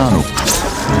هو رهانك؟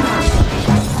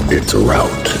 It's a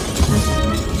rout.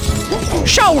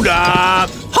 Shoulder!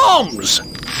 Homs!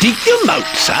 Dig the moat,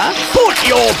 sir. Put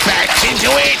your backs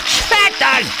into it. At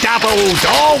the double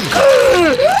dog.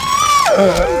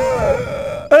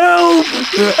 Help!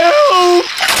 Help!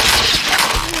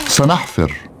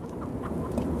 سنحفر.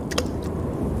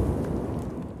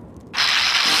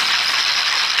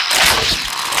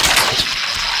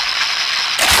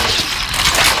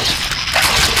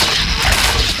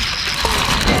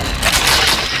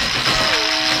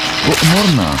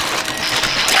 أؤمرنا.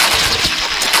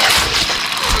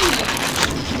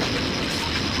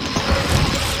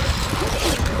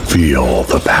 Feel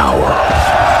the power.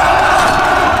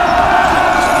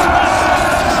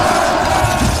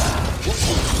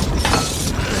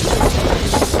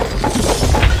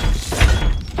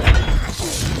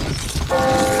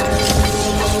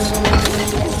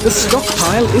 The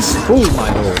stockpile is full, my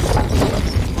lord.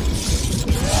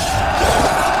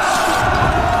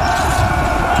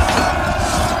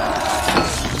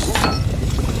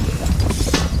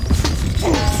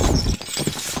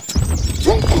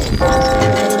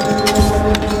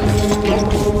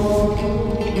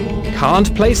 Can't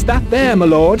place that there, my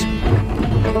lord.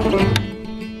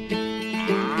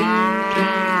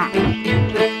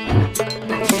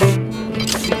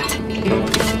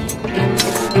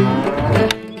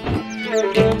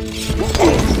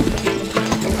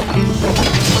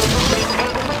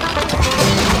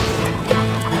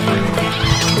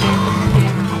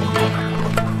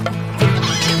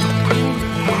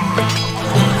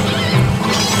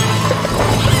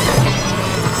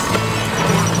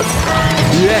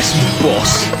 Yes,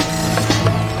 boss.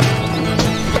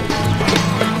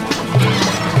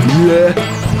 Yeah.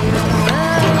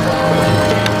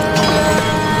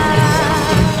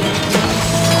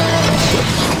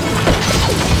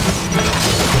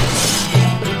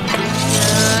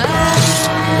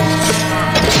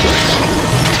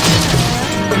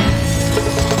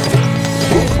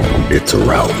 It's a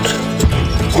rout.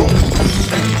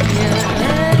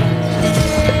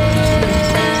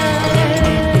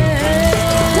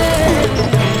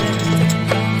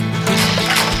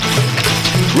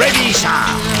 Ready, sir.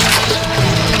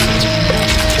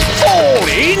 Fall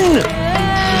in.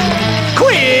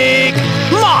 Quick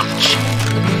march.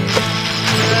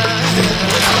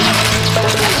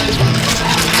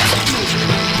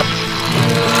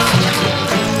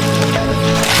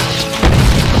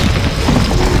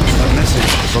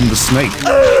 snake.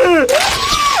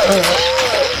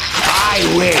 I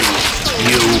win,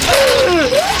 you.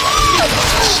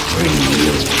 Bring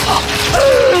you up.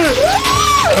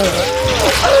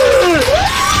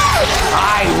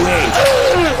 I win.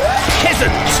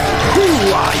 Peasant, who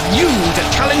are you to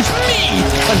challenge me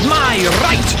and my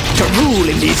right to rule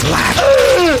in these lands?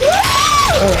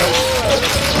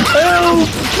 Help!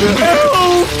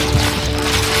 Help!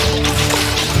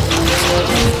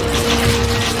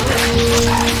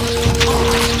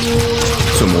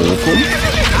 سموكم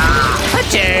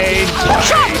Attain!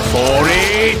 Shot for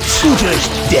it! Shooter's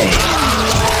dead.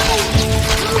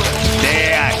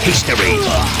 Their history.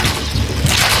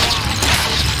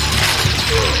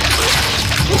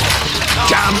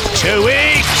 Jump to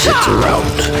it! It's a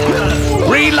rout.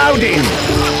 Reloading!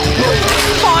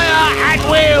 Fire at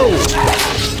will!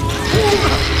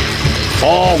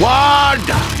 Forward!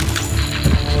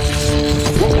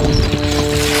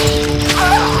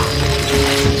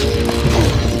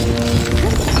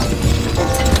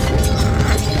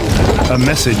 A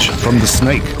message from the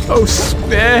snake. Oh,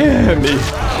 spare me.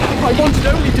 I wanted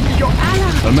only to be your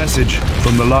ally. A message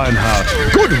from the lionheart.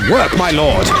 Good work, my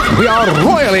lord. We are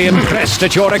royally impressed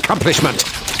at your accomplishment.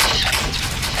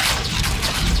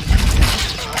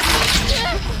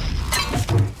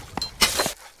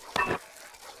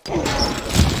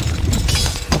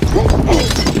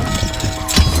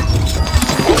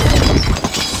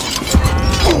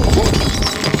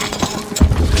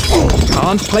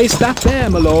 Can't place that there,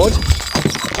 my lord.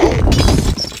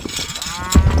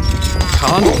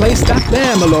 Can't place that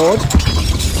there, my lord.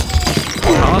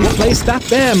 Can't place that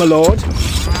there, my lord.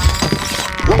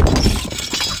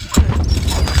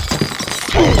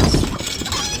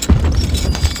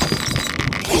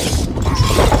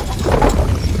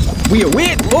 We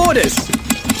await orders.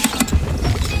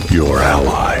 Your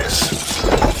allies.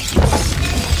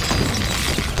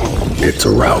 It's a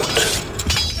rout.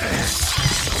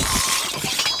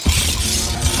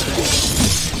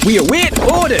 We await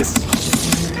orders.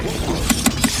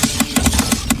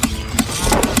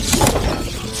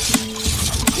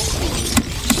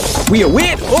 We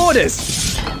await orders.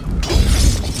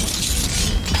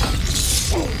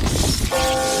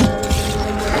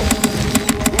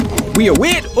 We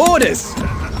await orders.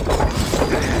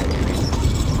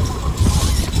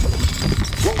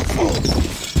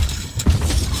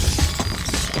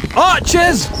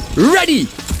 Archers, ready.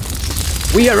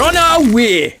 We are on our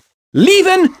way.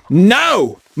 Leaving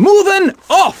now. Moving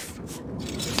off.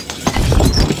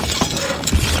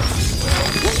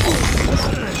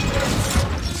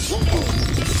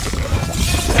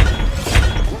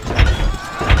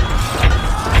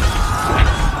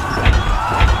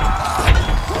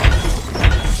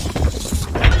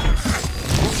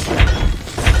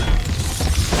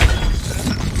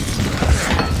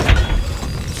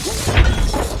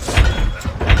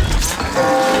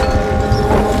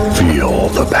 Feel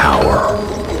the power.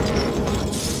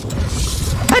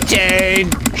 Attain!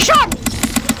 Shot!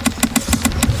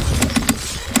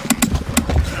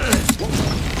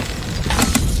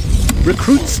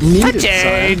 Recruits needed,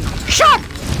 Attain! sire. Shot!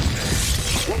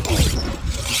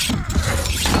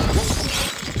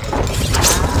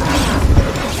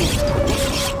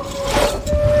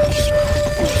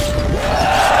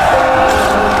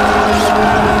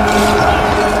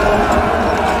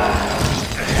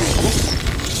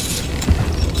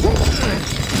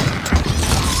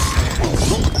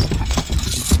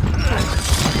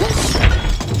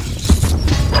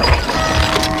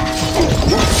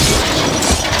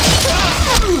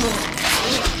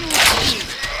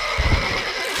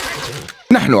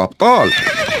 نحن أبطال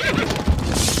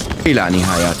إلى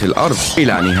نهايات الأرض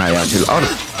إلى نهايات الأرض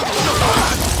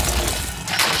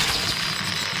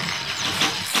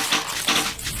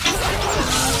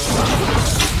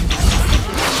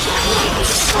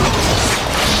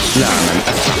لا من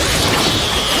أسرع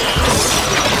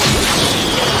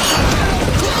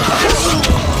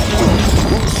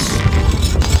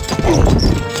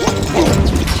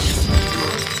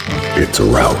It's a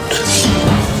rout.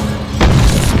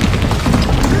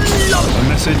 A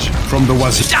message from the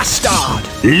wazir. Dastard!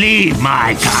 Leave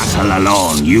my castle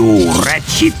alone, you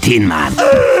wretched tin man!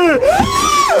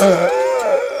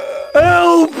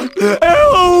 Help!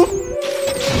 Help!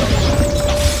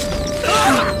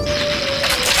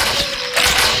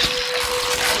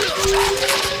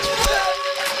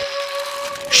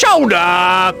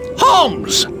 Shoulder!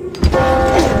 Holmes!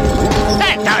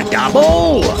 That's a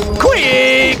double!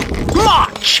 Quick!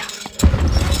 March!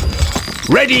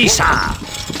 Ready, sir!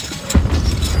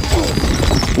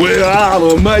 Where are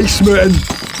the macemen?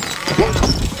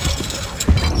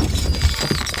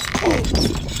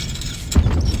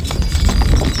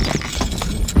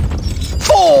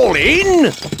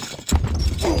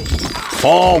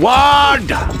 Forward!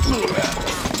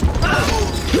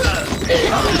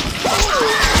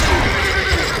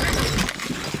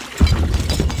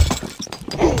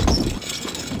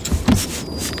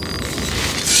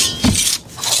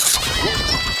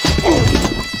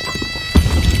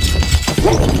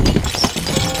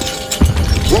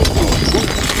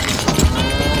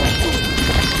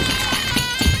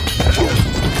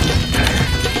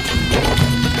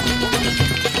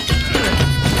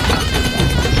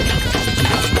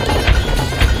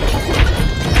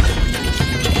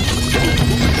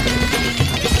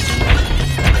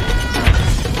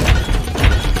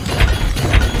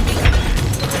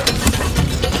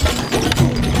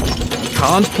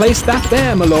 Can't place that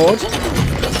there, my lord.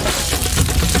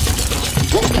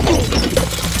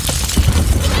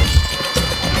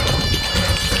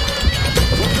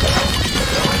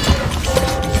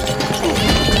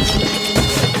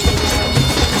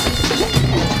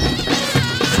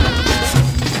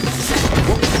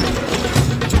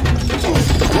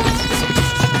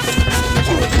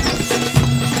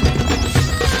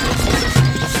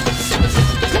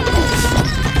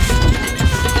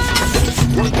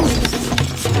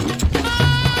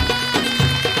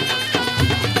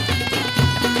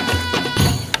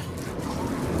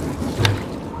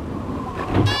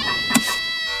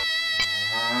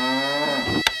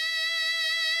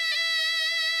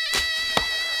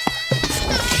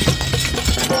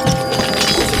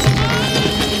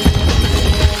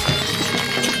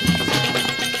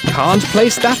 Can't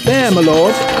place that there, my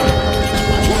lord.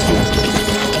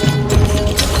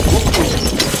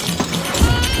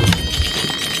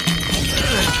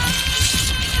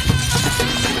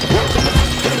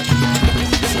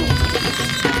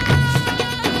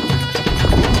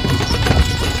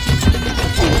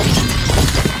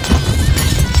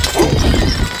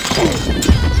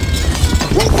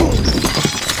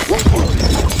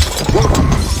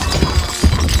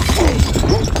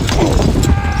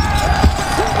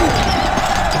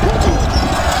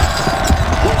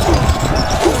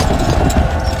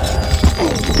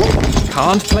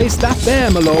 Can't place that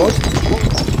there, my lord.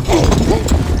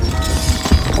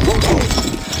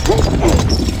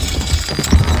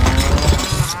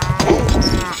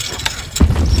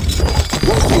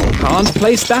 Can't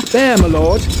place that there, my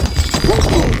lord.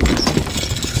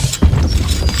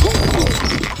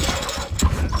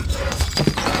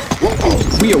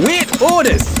 We await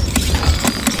orders.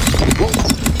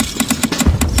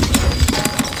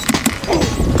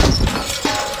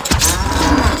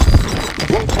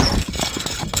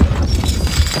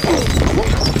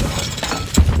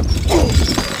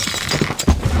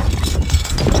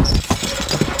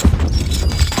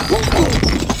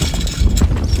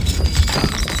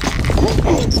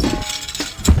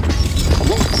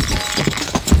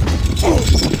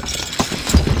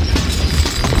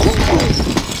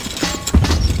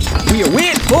 We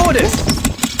await orders!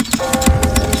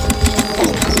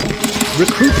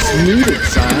 Recruits needed,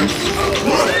 sire.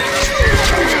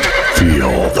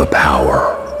 Feel the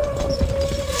power.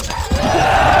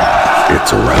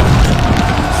 It's around.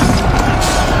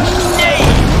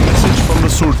 Message from the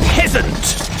Sultan. Peasant!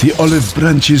 The olive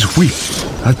branches weep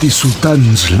at the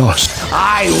Sultan's loss.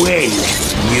 I win,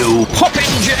 you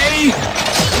Popinjay!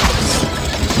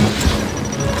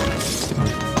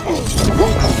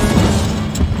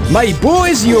 My bow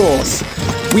is yours.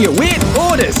 We await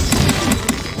orders.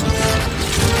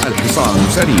 الحصان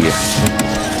سريع.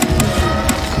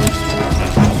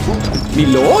 Me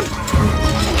lord?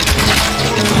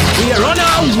 We are on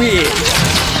our way.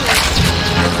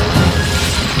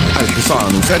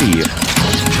 الحصان سريع.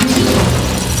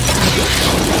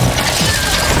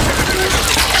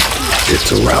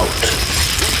 It's a rout.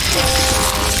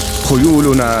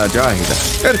 خيولنا جاهزة.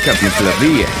 اركب مثل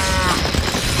الريح.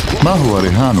 ما هو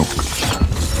رهانك؟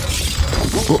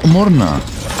 أؤمرنا.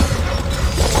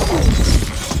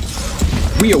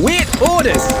 We await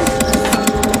orders.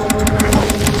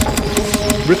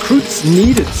 Recruits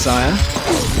needed, sire.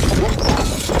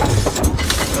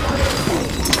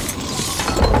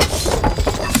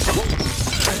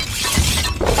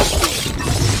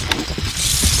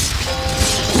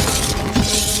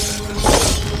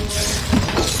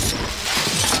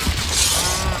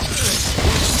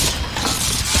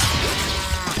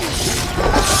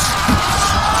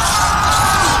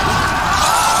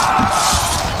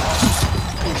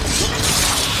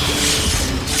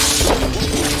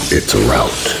 It's a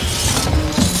rout.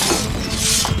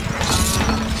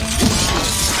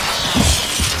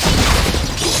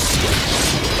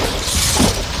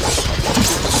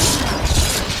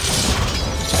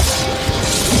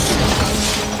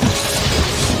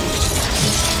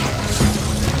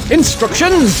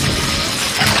 Instructions!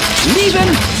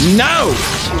 Leaving now!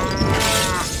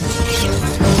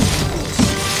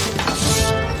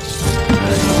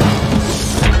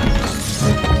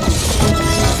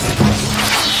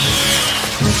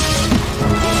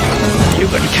 You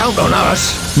can count on us.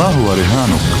 ما هو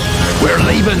رهانك؟ We're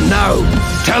leaving now.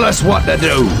 Tell us what to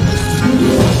do.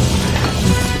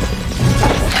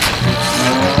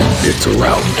 It's a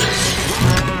rout.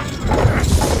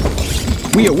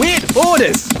 We await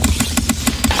orders!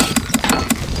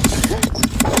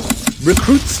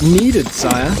 Recruits needed,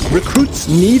 sire. Recruits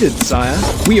needed, sire.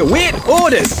 We await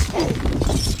orders!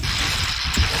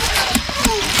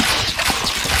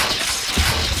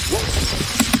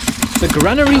 The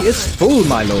granary is full,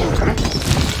 my lord.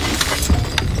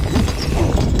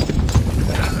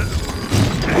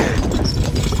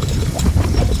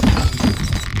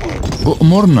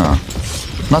 أؤمرنا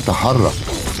نتحرك.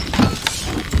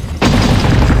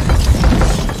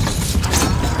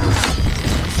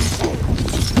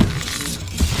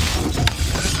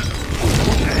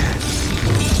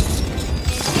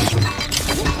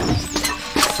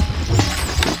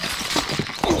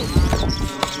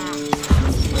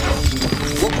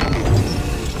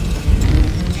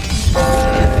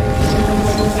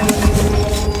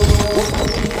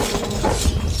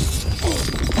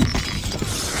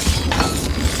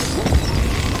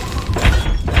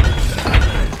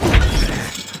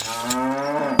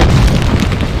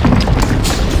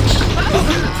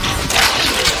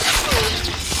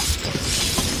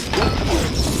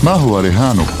 ما هو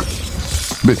رهانك؟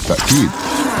 بالتأكيد.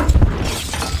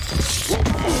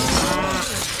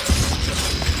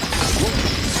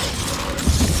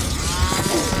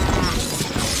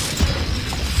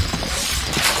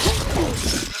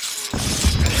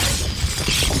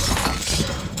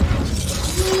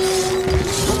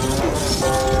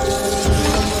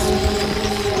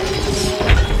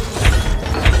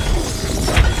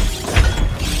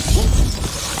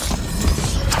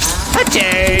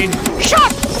 Attain!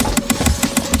 Shot!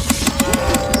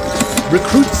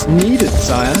 Recruits needed,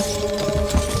 sire.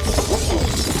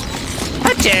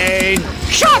 Attain!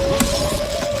 Shot!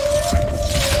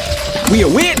 We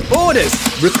await orders!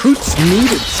 Recruits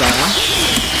needed, sire.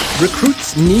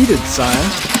 Recruits needed, sire.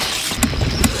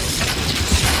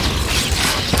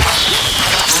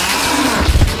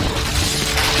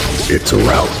 It's a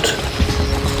rout.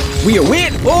 We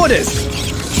await orders!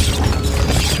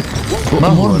 ما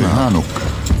هو رهانك؟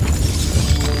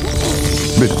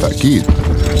 بالتأكيد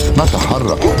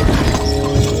نتحرك.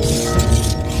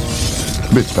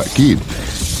 بالتأكيد.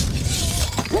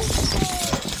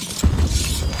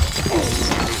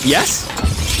 Yes?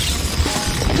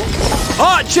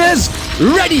 Archers,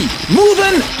 ready!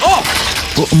 Moving off!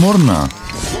 أؤمرنا.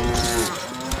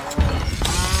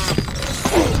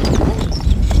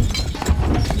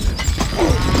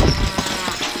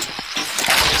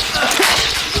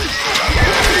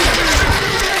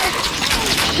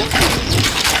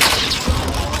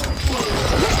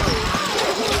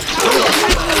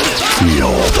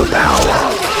 Feel the power.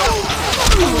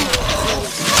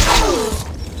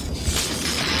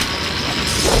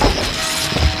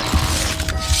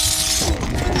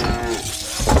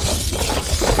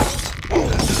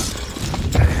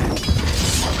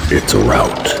 It's a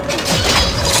rout.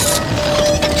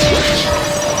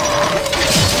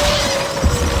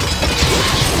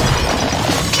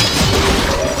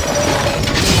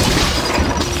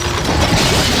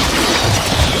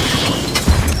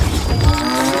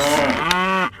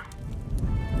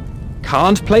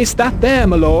 Can't place that there,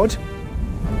 my lord.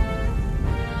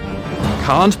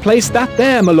 Can't place that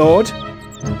there, my lord.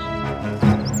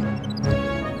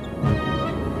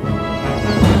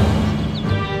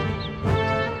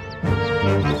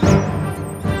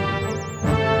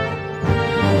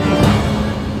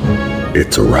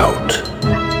 It's a rout.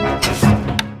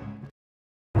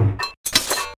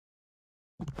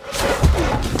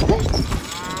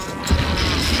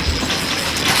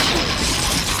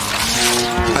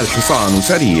 الحصان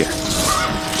سريع.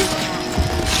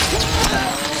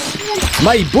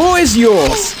 My bow is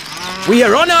yours. We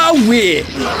are on our way.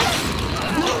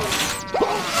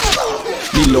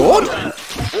 Me lord?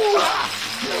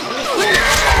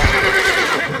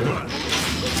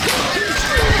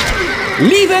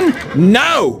 Leaving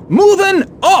now. Moving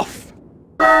off.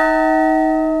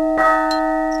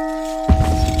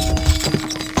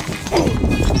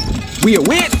 We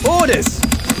await orders.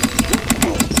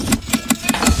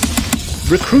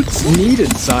 Recruits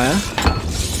needed, sire.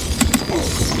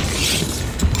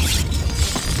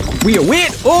 We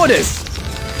await orders!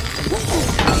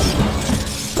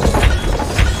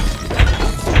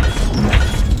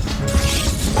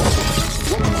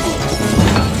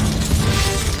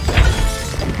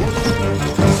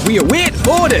 We await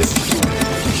orders.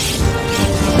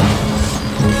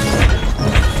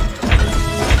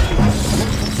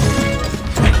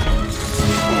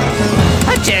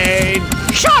 Attain!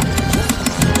 Shot!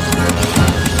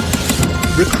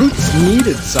 Recruits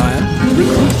needed, sire.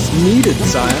 Recruits needed,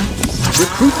 sire.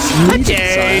 Recruits needed,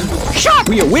 Attain! sire. Shot!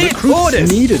 We await Recruits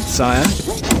orders. needed, sire.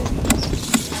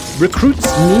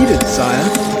 Recruits needed,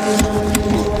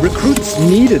 sire. Recruits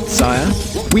needed, sire.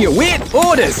 We await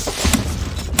orders.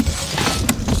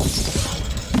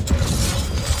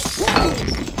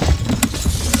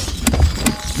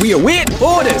 We await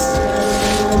orders.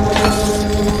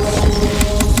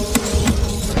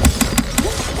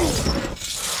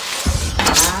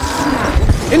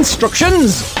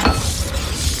 Instructions.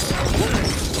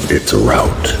 It's a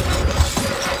rout.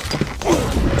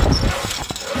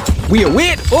 We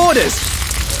await orders.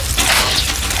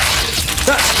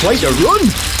 That's quite a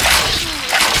run.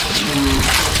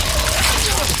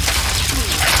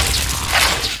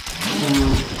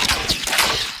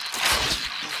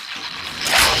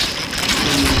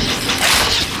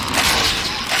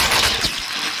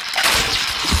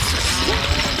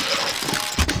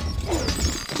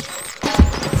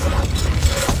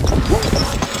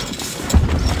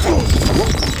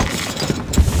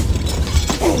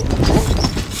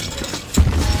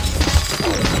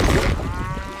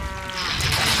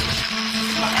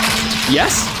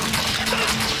 Yes?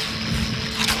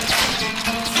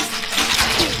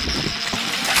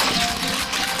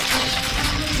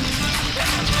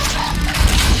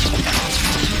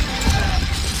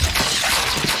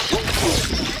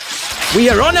 We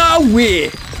are on our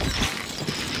way.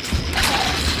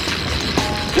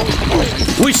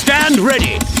 We stand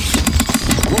ready.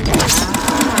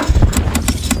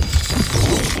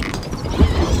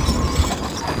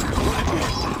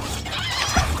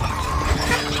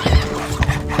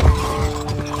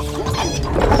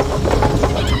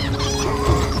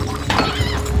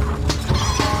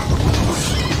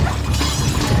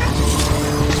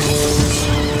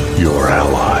 Your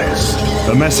allies.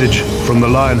 A message from the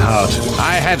Lionheart.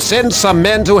 I have sent some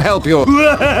men to help you.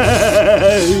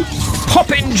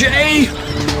 Popinjay!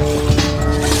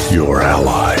 Your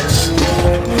allies.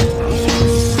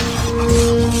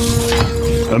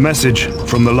 A message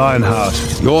from the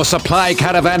Lionheart. Your supply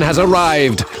caravan has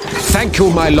arrived. Thank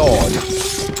you, my lord.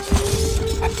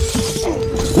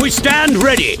 We stand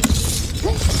ready.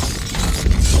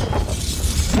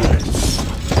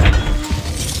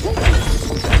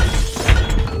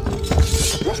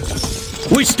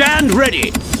 We stand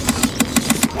ready.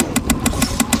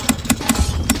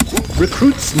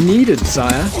 Recruits needed,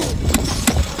 sire.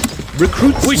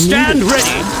 Recruits We stand needed.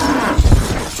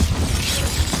 ready.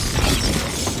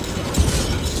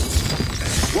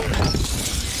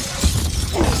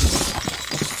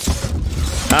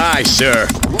 Aye, sir.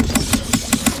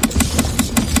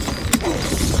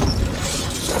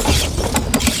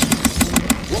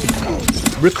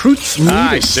 Recruits needed,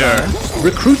 Aye, sir. sire.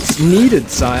 Recruits needed,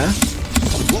 sire.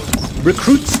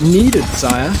 Recruits needed,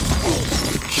 sire.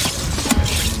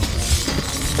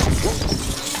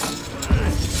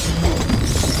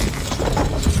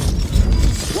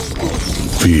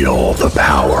 Feel the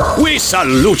power. We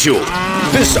salute you.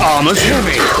 This armor's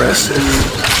heavy. Impressive.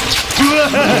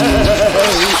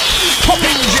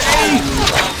 Popinjay!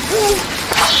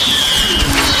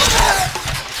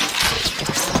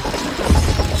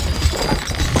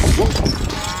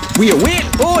 We await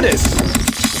orders.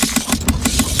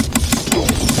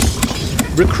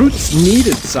 Recruits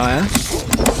needed, sire.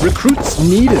 Recruits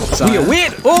needed, sire. We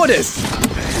await orders.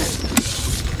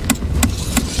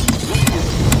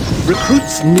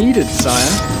 Recruits needed,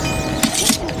 sire.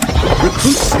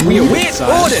 Recruits We needed, await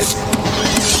sire. orders.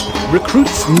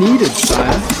 Recruits needed,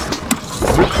 sire.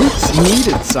 Recruits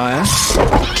needed, sire.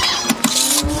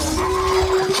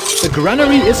 The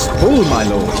granary is full, my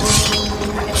lord.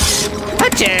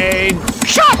 Attain!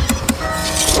 Shot!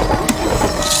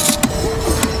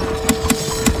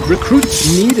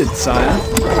 Recruits needed, sire.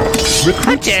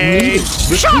 Recruits Attain! needed.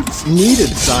 Recruits needed,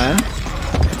 sire.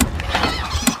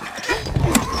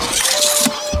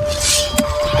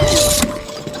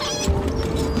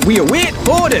 We await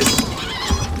orders.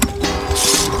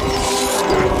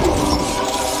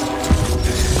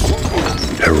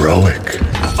 Heroic.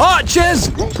 Archers,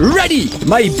 ready!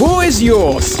 My bow is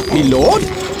yours, me lord.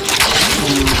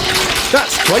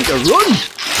 That's quite a run.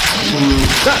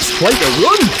 That's quite a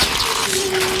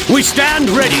run. We stand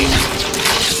ready.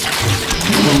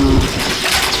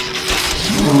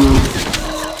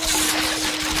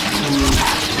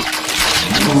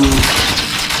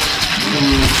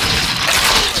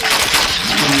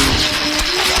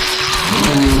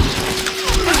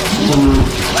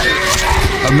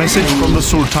 message from the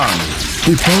Sultan.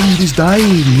 The pound is dying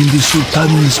in the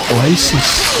Sultan's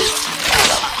oasis.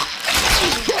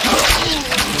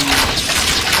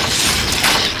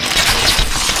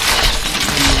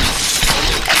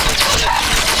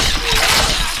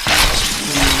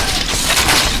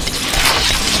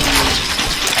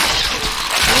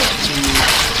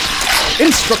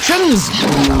 Instructions!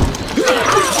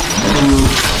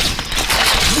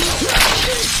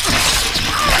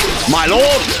 My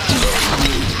lord!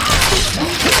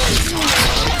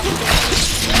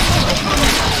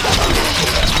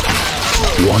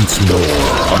 Once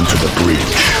more onto the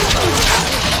bridge.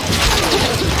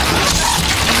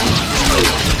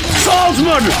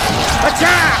 Swordsman!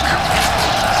 Attack!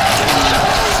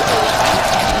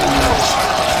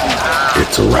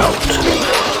 It's a rout.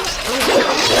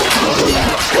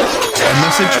 A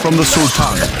message from the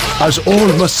Sultan. As all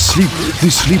must sleep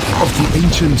the sleep of the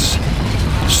ancients,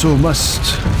 so must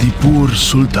the poor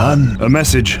Sultan. A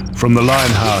message from the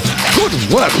Lionheart. Good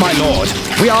work, my lord.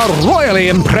 We are royally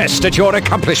impressed at your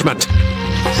accomplishment.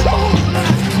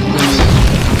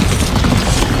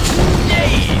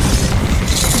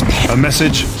 A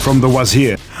message from the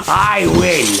Wazir. I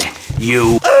win,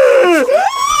 you.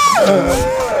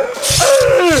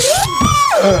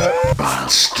 I'll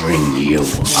string you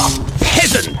up.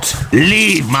 Peasant!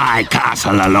 Leave my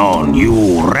castle alone,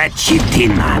 you wretched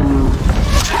tin man.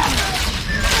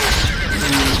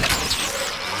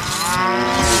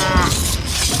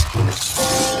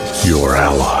 Your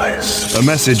allies. A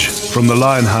message from the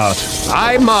Lionheart.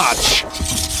 I march.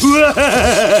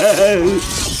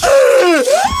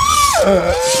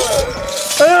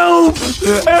 Help!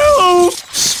 Help!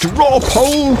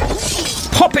 Strawpole!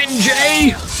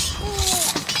 Popinjay!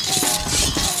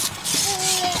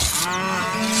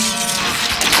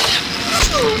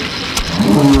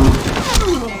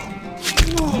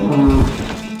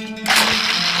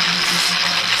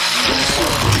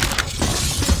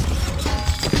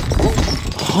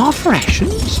 Half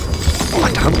rations? Oh,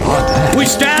 I don't like that. We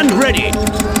stand ready!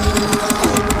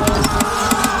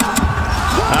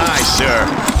 Aye, sir.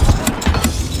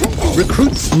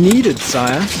 Recruits needed,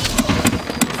 sire.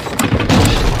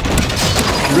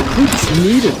 Recruits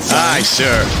needed, sire. Aye,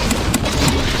 sir.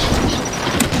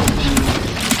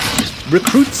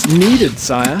 Recruits needed,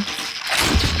 sire.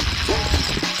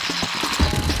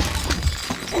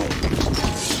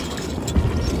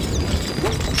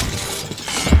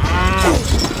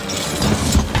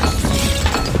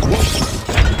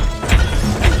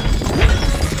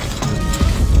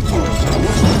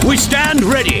 We stand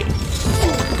ready!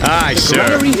 Aye, The sir.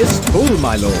 granary is full,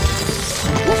 my lord.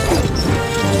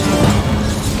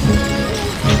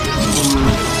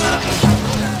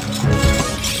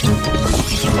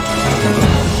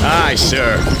 Aye,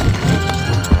 sir.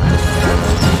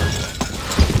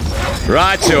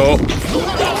 Righto.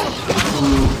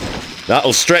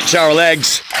 That'll stretch our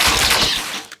legs.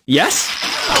 Yes?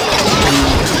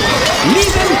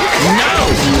 Leaving now!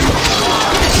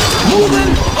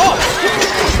 Moving up!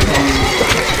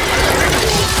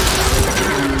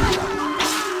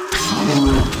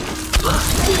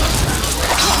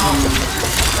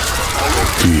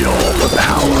 Feel the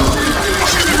power.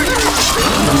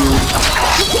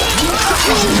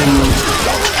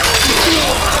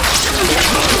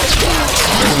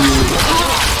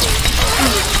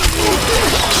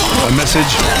 A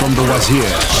message from the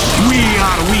Wazir. We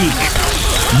are weak.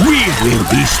 We will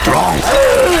be strong.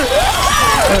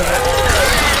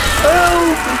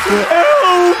 Help!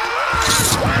 Help!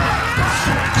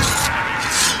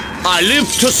 I live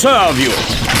to serve you.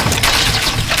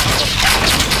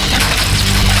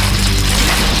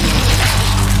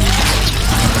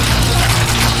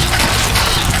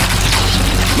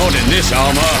 Not in this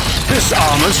armor. This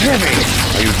armor's heavy.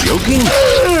 Are you joking?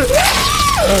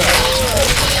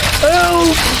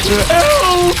 Help!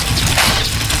 Help!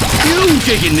 You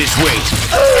digging this weight?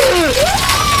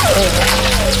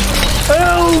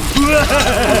 Help!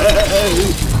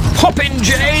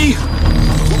 Popinjay!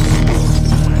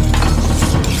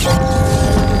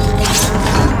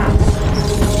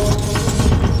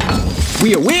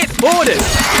 We await orders!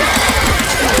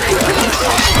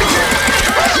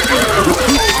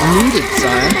 Needed,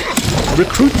 sire.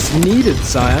 Recruits needed,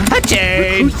 sire.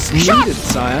 Attain! Recruits needed,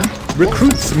 sire.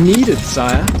 Recruits needed,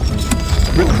 sire.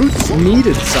 Recruits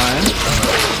needed, sire.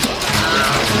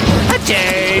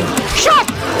 Attain! Shot!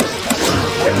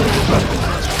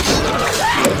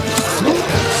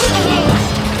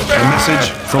 A message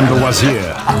from the Wazir.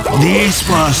 This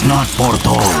was not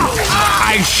foretold.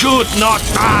 I should not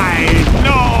die.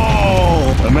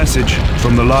 No! A message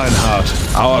from the Lionheart.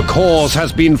 Our cause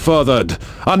has been furthered.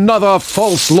 Another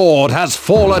false lord has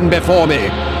fallen before me.